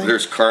or something?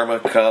 There's Karma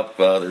Cup,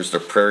 there's the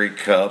Prairie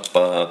Cup,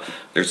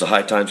 there's the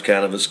High Times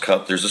Cannabis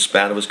Cup, there's the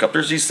Spanibus Cup.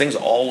 There's these things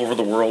all over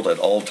the world at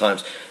all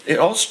times. It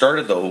all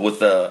started, though, with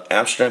the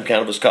Amsterdam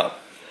Cannabis Cup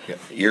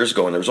years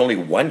ago, and there was only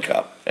one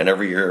cup, and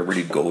every year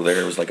everybody'd go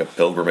there. It was like a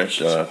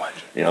pilgrimage. I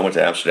went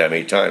to Amsterdam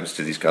 8 times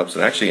to these cups,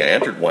 and actually I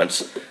entered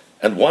once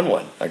and won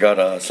one. I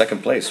got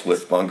second place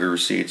with Bonguru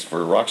Seeds for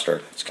Rockstar.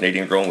 It's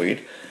Canadian-grown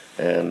weed.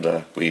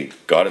 And we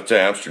got it to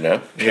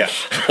Amsterdam. Yeah.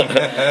 And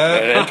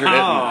entered it.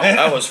 And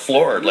I was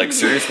floored. Like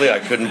seriously, I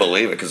couldn't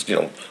believe it because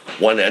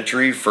one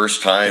entry,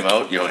 first time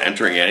out,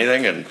 entering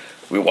anything, and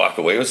we walk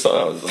away with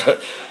something.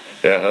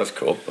 Yeah, that was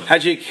cool.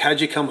 How'd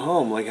you come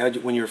home? Like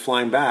when you were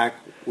flying back,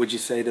 what'd you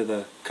say to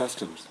the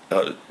customs?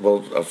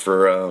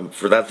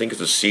 For that thing, it's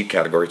a seed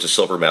category. It's a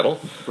silver medal,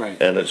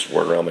 Right. And it's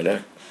worn around my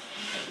neck.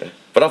 Yeah.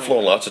 But I've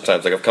flown lots of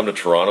times. Like I've come to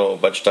Toronto a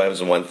bunch of times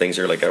and won things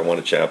here. Like I won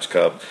a Chaps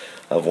Cup.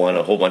 I've won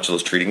a whole bunch of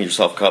those treating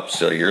yourself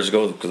cups years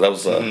ago because that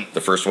was the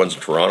first ones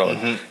in Toronto.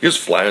 You just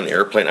fly on the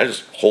airplane. I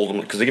just hold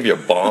them because they give you a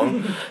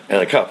bong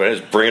and a cup, and I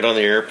just bring it on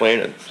the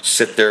airplane and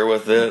sit there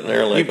with it. And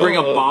they're like, You bring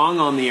a "Oh." bong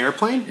on the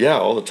airplane? Yeah,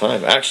 all the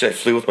time. Actually, I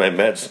flew with my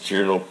meds.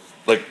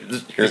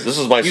 This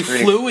is my You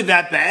screening. flew with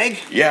that bag?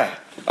 Yeah.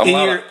 In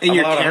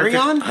your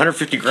carry-on?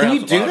 150 grams.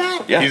 Can you do I'm allowed.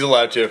 that? Yeah. He's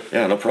allowed to.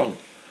 Yeah, no problem.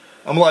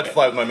 I'm allowed to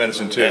fly with my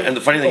medicine too. And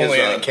the funny thing Only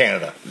is, in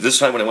Canada. This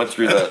time when I went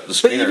through the But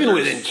screener, even there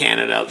within was-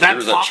 Canada, there that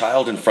was a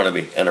child in front of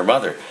me and her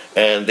mother,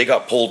 and they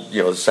got pulled,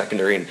 the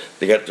secondary, and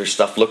they got their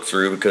stuff looked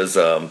through because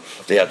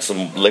they had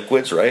some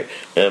liquids, right?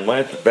 And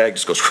my bag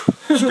just goes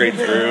straight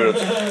through. And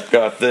it's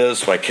got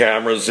this, my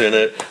camera's in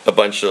it, a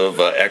bunch of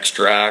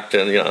extract,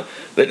 and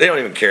they don't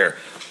even care.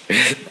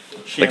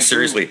 Like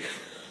seriously,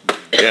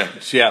 yeah,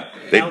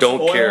 they Ounce don't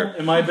oil care.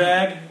 In my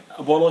bag,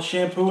 a bottle of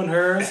shampoo in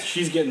hers.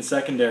 She's getting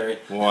secondary.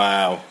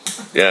 Wow.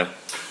 Yeah.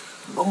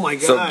 Oh my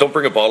god! So don't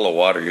bring a bottle of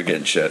water. You're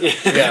getting shit.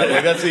 Yeah,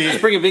 like that's the.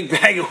 Just bring a big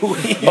bag of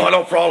weed. Oh,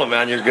 no problem,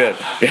 man. You're good.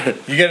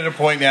 You get at a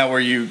point now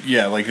where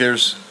like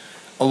there's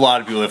a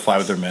lot of people that fly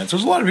with their meds.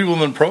 There's a lot of people in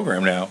the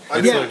program now.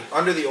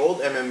 Under the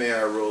old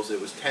MMAR rules,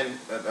 it was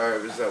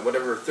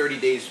 30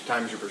 days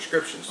times your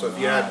prescription. So if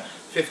you had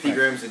 50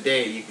 grams a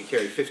day, you could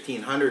carry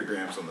 1,500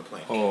 grams on the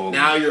plane. Oh.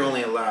 Now you're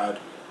only allowed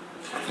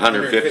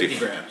 150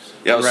 grams.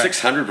 Yeah, it was Right.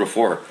 600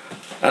 before.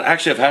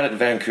 Actually, I've had it in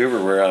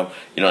Vancouver where,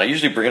 I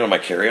usually bring it on my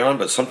carry-on,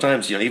 but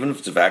sometimes, even if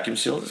it's a vacuum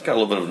seal, it's got a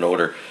little bit of an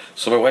odor.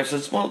 So my wife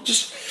says, well,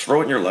 just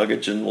throw it in your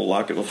luggage and we'll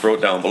lock it. We'll throw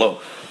it down below.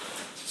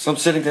 So I'm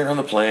sitting there on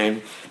the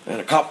plane,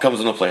 and a cop comes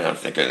on the plane. I don't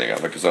think anything of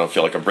it because I don't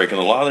feel like I'm breaking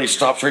the law. And he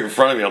stops right in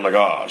front of me. I'm like,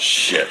 oh,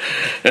 shit.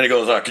 And he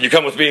goes, can you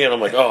come with me? And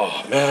I'm like,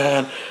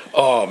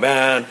 oh,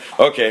 man.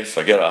 Okay,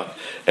 so I get up.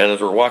 And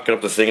as we're walking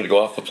up the thing to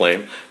go off the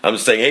plane, I'm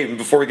just saying, hey,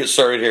 before we get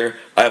started here,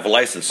 I have a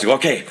license. He goes,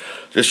 okay,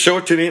 just show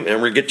it to me, and we're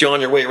going to get you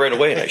on your way right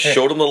away. And I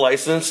showed him the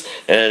license,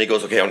 and he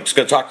goes, okay, I'm just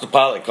going to talk to the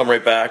pilot and come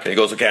right back. And he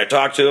goes, okay, I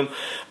talked to him.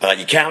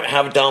 You can't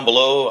have it down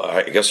below.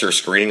 I guess they're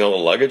screening all the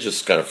luggage.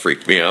 This kind of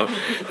freaked me out.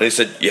 And he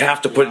said, you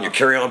have to put it in your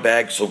carry-on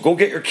bag, so go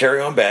get your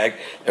carry-on bag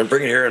and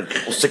bring it here, and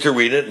we'll stick your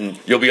weed in it, and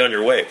you'll be on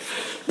your way.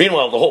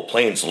 Meanwhile, the whole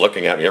plane's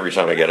looking at me every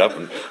time I get up,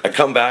 and I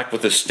come back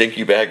with this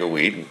stinky bag of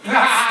weed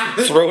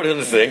and throw it in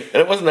the thing,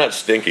 and it wasn't that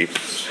stinky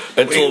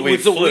until we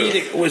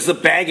flew. Was the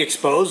bag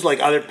exposed?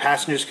 Like other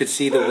passengers could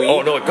see the weed?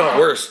 Oh no, it got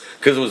worse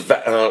because it was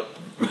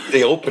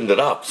they opened it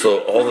up, so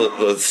all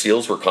the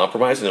seals were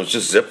compromised, and it was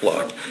just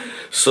ziplocked.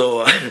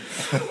 So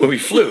when we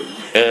flew,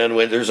 and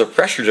when there's a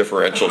pressure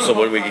differential, so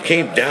when we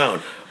came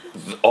down,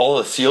 all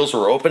the seals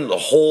were open. The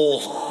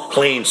whole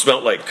plane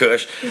smelled like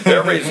kush.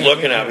 Everybody's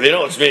looking at me. They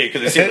know it's me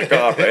because they see the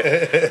cop, right?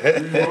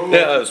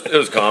 Yeah, it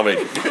was comedy.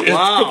 It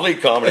was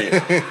complete comedy.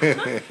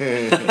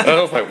 I don't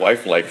know if my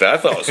wife liked that. I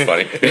thought it was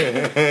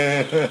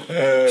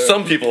funny.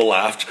 Some people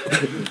laughed.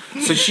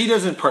 So she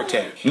doesn't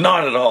partake?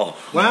 Not at all.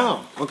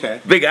 Wow,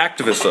 okay. Big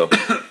activist, though.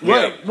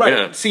 Right.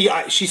 Yeah. See,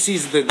 she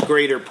sees the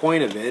greater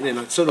point of it,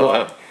 and so do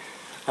I. Wow.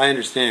 I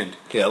understand.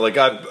 Yeah,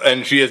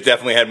 and she has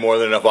definitely had more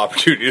than enough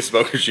opportunity to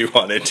smoke as she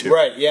wanted to.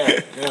 Right, yeah.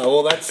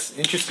 Well, that's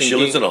interesting. She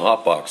lives in a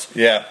hot box.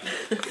 Yeah.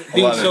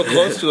 Being so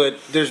close to it,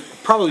 there's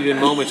probably been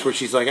moments where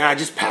she's like,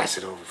 just pass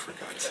it over for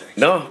God's sake.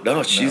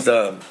 No, she's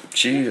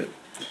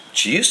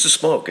she used to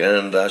smoke,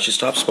 and she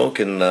stopped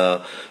smoking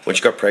when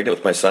she got pregnant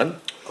with my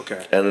son.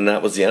 Okay. And then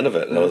that was the end of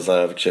it. And that was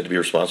she had to be a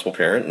responsible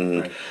parent,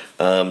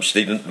 and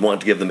she didn't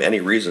want to give them any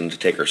reason to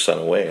take her son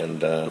away.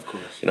 And of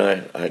course.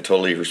 I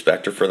totally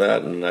respect her for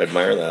that, and I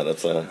admire that.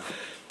 That's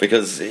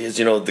because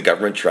the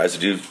government tries to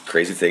do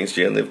crazy things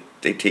to you, and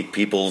they take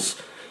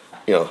people's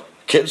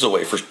kids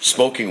away for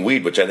smoking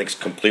weed, which I think is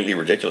completely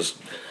ridiculous.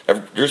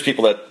 There's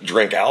people that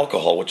drink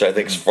alcohol, which I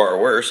think is far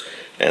worse,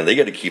 and they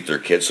got to keep their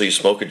kids. So you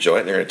smoke a joint,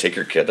 and they're going to take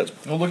your kid.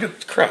 That's look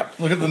at crap.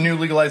 Look at the new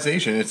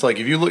legalization. It's like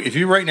if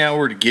you right now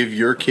were to give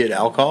your kid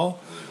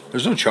alcohol,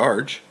 there's no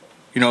charge.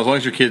 As long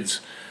as your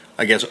kid's,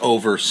 I guess,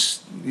 over. I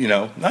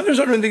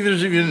don't think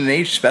there's even an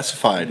age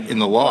specified in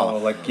the law.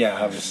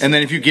 Obviously. And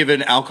then if you give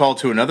an alcohol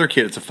to another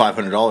kid, it's a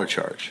 $500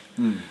 charge.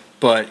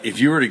 But if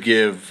you were to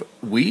give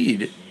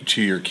weed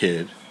to your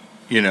kid,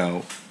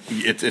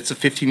 it's a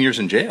 15 years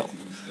in jail.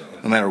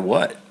 No matter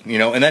what,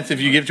 and that's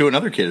if you give to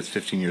another kid, it's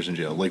 15 years in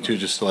jail. To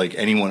just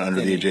anyone under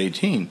the age of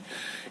 18,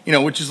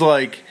 which is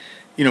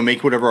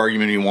make whatever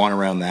argument you want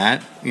around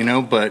that,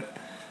 but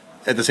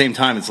at the same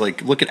time, it's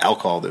look at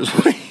alcohol.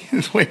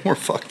 It's way more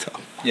fucked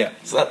up. Yeah,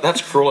 so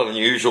that's cruel and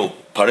unusual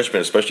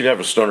punishment, especially if you have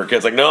a stoner kid.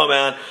 It's like, no,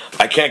 man,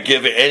 I can't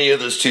give any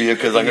of this to you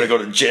because I'm going to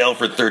go to jail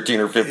for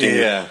 13 or 15 years.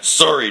 Yeah.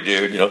 Sorry,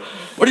 dude.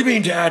 What do you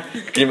mean, Dad?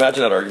 Can you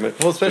imagine that argument?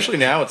 Well, especially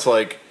now, it's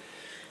like.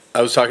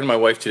 I was talking to my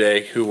wife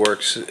today, who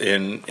works or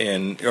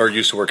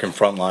used to work in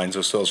Frontline,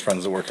 so still has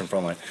friends that work in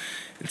Frontline.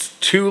 It's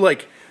 2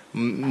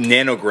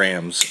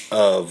 nanograms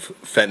of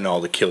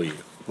fentanyl to kill you,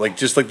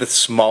 just the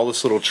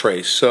smallest little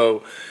trace.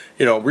 So,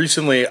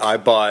 recently I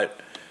bought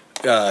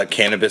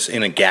cannabis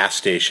in a gas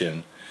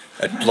station,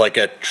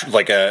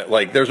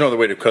 there's no other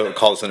way to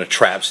call this than a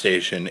trap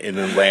station in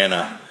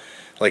Atlanta,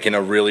 in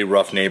a really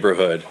rough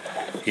neighborhood,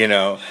 and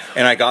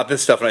I got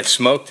this stuff and I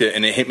smoked it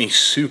and it hit me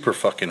super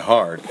fucking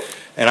hard.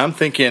 And I'm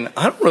thinking,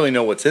 I don't really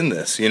know what's in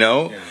this,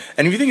 Yeah.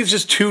 And if you think it's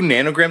just 2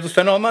 nanograms of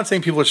fentanyl, I'm not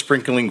saying people are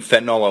sprinkling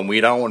fentanyl on weed.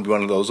 I don't want to be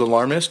one of those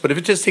alarmists. But if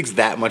it just takes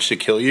that much to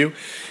kill you,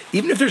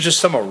 even if there's just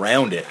some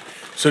around it.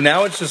 So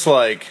now it's just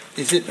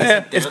Is it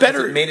it's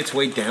better. Has it made its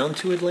way down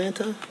to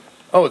Atlanta?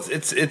 Oh,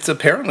 it's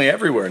apparently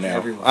everywhere now.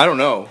 Everywhere. I don't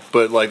know,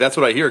 but that's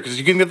what I hear because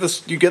you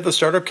get the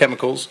startup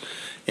chemicals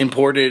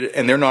imported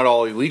and they're not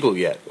all illegal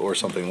yet or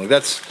something.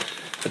 That's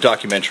a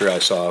documentary I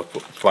saw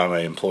by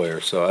my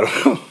employer, so I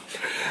don't know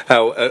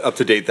how up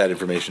to date that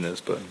information is,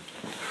 but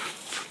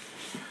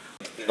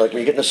when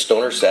you get in a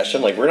stoner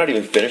session, we're not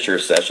even finished your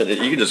session. You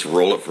can just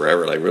roll it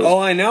forever. Really. Oh,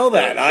 I know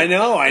that. I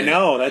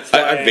know. That's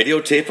I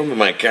videotape them, and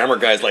my camera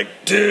guy's like,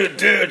 dude,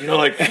 this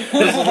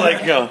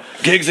is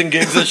gigs and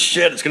gigs of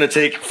shit. It's gonna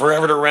take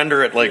forever to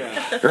render it.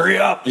 Hurry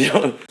up,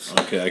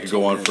 Okay, I could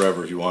go on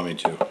forever if you want me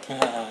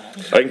to.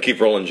 I can keep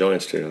rolling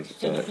joints too.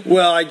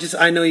 Well,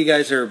 I know you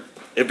guys are.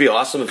 It'd be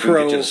awesome if we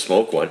could just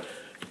smoke one.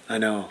 I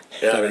know.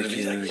 Yeah, Thought it'd I'd be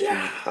be like, like,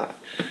 yeah.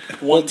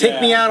 Well,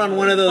 take me out on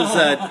one of those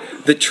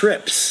the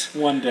trips.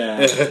 One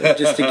day.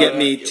 Just to get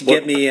me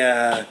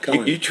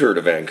going. You toured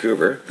to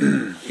Vancouver.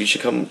 You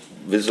should come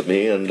visit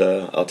me, and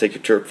I'll take you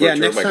for a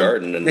tour of my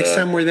garden. And next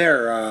time we're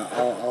there,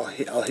 I'll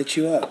hit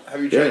you up.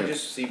 Have you tried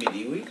just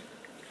CBD weed?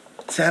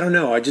 See, I don't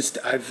know.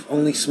 I've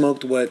only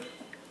smoked what.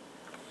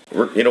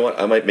 You know what?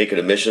 I might make it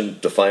a mission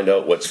to find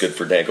out what's good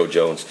for Danko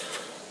Jones.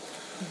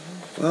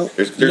 Well,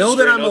 there's know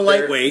that strain I'm a out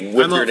there lightweight.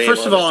 with your name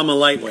First of on all, it. I'm a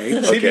lightweight.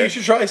 CBD, you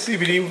should try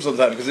CBD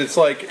sometime because it's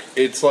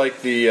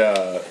like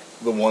the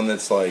one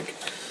that's like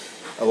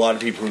a lot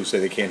of people who say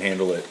they can't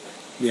handle it.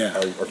 Yeah,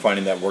 are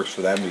finding that works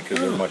for them because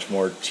they're much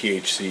more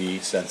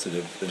THC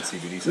sensitive than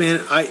CBD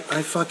sensitive. Man,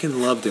 I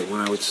fucking loved it when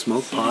I would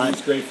smoke pot.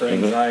 It's great for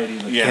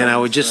anxiety. And I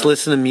would just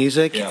listen to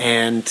music,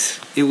 and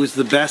it was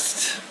the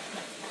best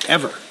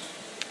ever.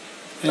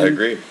 I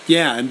agree.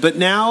 Yeah, but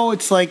now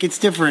it's like it's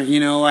different. You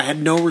know, I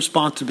had no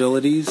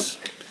responsibilities.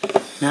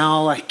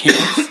 Now I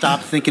can't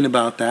stop thinking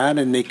about that,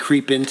 and they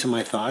creep into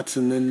my thoughts,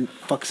 and then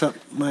fucks up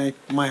my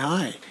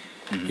high.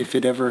 If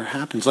it ever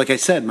happens, like I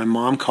said, my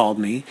mom called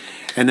me,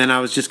 and then I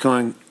was just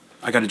going,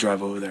 I got to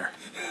drive over there.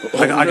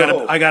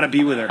 I gotta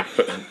be with her.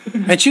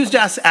 And she was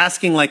just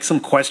asking like some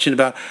question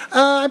about,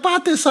 I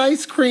bought this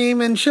ice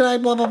cream and should I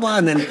blah blah blah.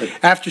 And then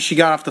after she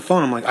got off the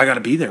phone, I'm like, I gotta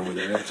be there with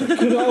her. It's like,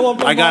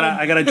 I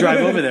gotta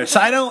drive over there. So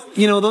I don't,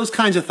 those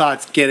kinds of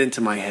thoughts get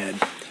into my head.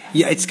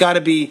 Yeah, it's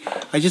gotta be.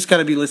 I just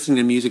gotta be listening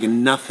to music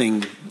and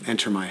nothing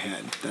enter my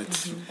head.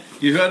 That's.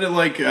 You gotta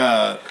like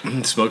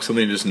smoke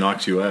something that just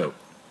knocks you out.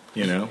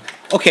 You know.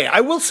 Okay,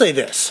 I will say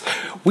this.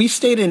 We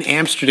stayed in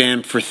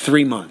Amsterdam for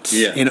 3 months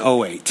in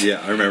 08.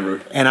 Yeah, I remember.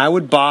 And I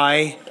would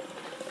buy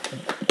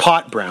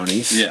pot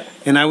brownies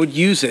and I would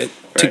use it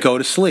to go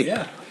to sleep.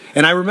 Yeah.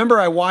 And I remember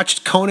I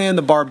watched Conan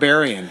the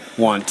Barbarian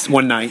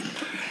one night,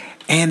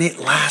 and it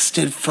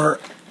lasted for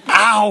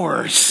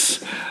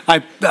hours.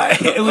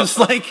 It was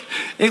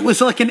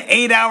like an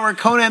 8-hour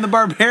Conan the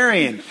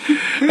Barbarian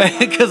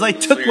because I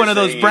took one of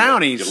those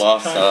brownies. You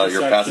lost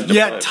your passage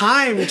of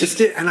time just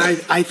did, and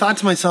I thought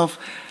to myself,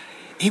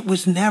 it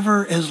was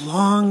never as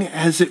long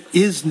as it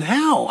is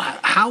now.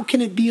 How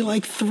can it be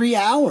like 3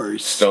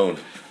 hours? Stoned.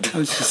 I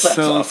was just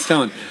so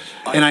stoned.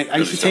 And I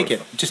used to take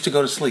it just to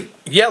go to sleep.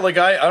 Yeah, like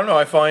I don't know.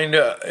 I find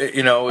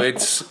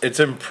it's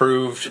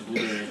improved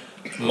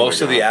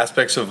most of the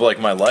aspects of like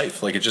my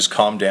life. Like it just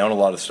calmed down a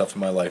lot of stuff in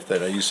my life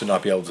that I used to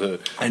not be able to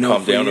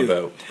calm down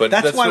about. But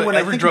that's why when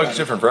every I think drug's about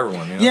different for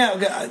everyone. You know?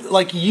 Yeah,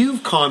 like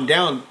you've calmed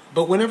down,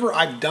 but whenever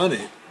I've done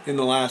it in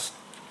the last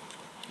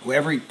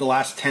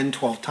 10,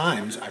 12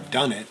 times I've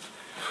done it,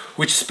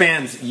 which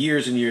spans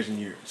years and years and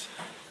years,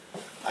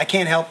 I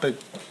can't help but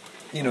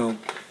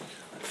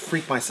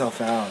freak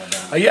myself out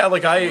about. Yeah,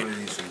 like I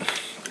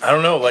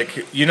don't know, like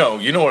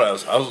what I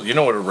was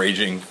what a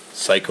raging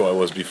psycho I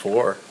was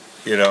before.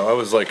 I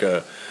was like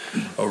a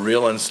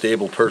real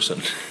unstable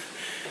person.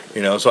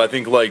 So I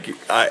think like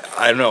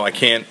I don't know, I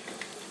can't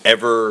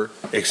ever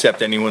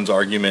accept anyone's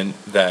argument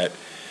that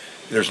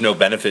there's no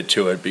benefit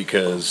to it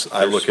because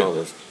I look at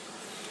this.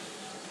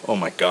 Oh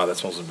my god, that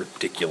smells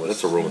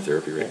ridiculous. That's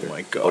aromatherapy right there. Oh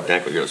my god. Oh,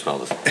 Danko, you're gonna smell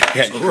this.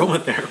 Yeah,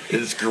 aromatherapy.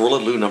 It's Gorilla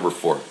Glue number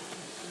 4.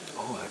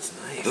 Oh, that's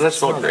nice. Doesn't that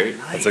smell great?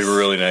 Nice. It's like a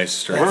really nice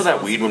strain. Remember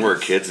that weed when we were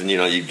kids and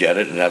you get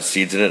it and have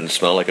seeds in it and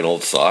smell like an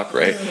old sock,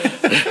 right?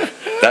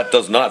 That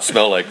does not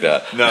smell like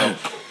that. No.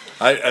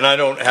 I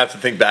don't have to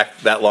think back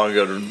that long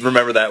ago to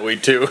remember that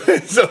weed too.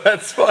 So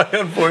that's why,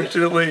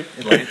 unfortunately.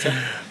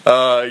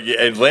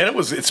 Atlanta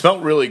it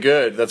smelled really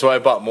good. That's why I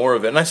bought more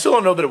of it. And I still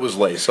don't know that it was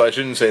lace, so I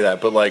shouldn't say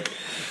that. But like,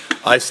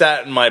 I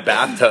sat in my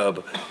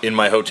bathtub in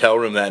my hotel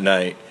room that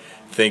night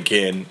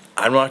thinking,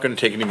 I'm not going to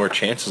take any more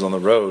chances on the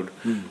road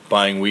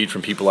buying weed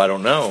from people I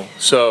don't know.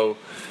 So,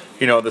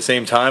 at the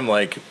same time,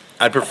 like,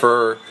 I'd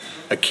prefer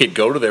a kid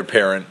go to their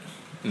parent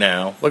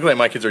now. Luckily,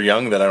 my kids are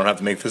young that I don't have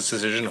to make this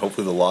decision.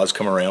 Hopefully, the laws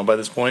come around by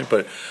this point.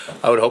 But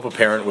I would hope a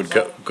parent would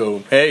go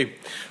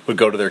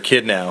to their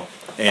kid now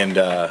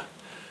a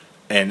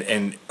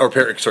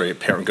parent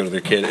go to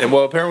their kid, and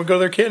a parent would go to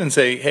their kid and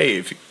say, hey,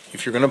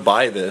 if you're going to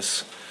buy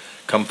this,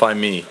 come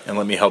find me and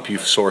let me help you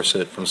source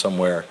it from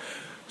somewhere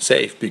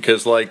safe,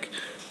 because like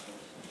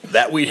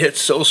that weed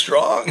hits so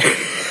strong.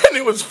 And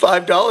it was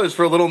 $5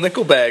 for a little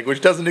nickel bag,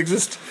 which doesn't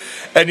exist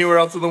anywhere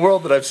else in the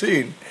world that I've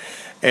seen.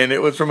 And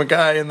it was from a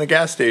guy in the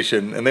gas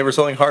station, and they were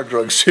selling hard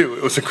drugs too.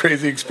 It was a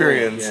crazy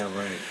experience. Oh, yeah,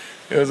 right.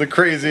 It was a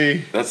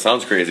crazy. That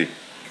sounds crazy.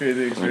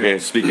 Crazy experience. Okay,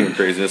 speaking of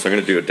craziness, I'm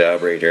going to do a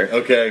dab right here.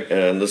 Okay.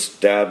 And this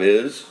dab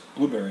is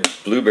Blueberry.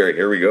 Blueberry.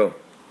 Here we go.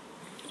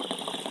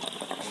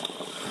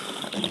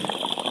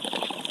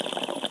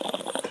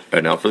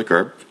 And now for the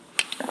carb.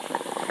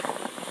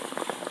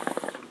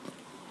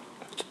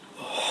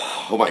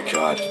 Oh my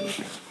god.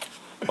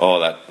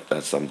 Oh,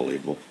 that's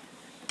unbelievable.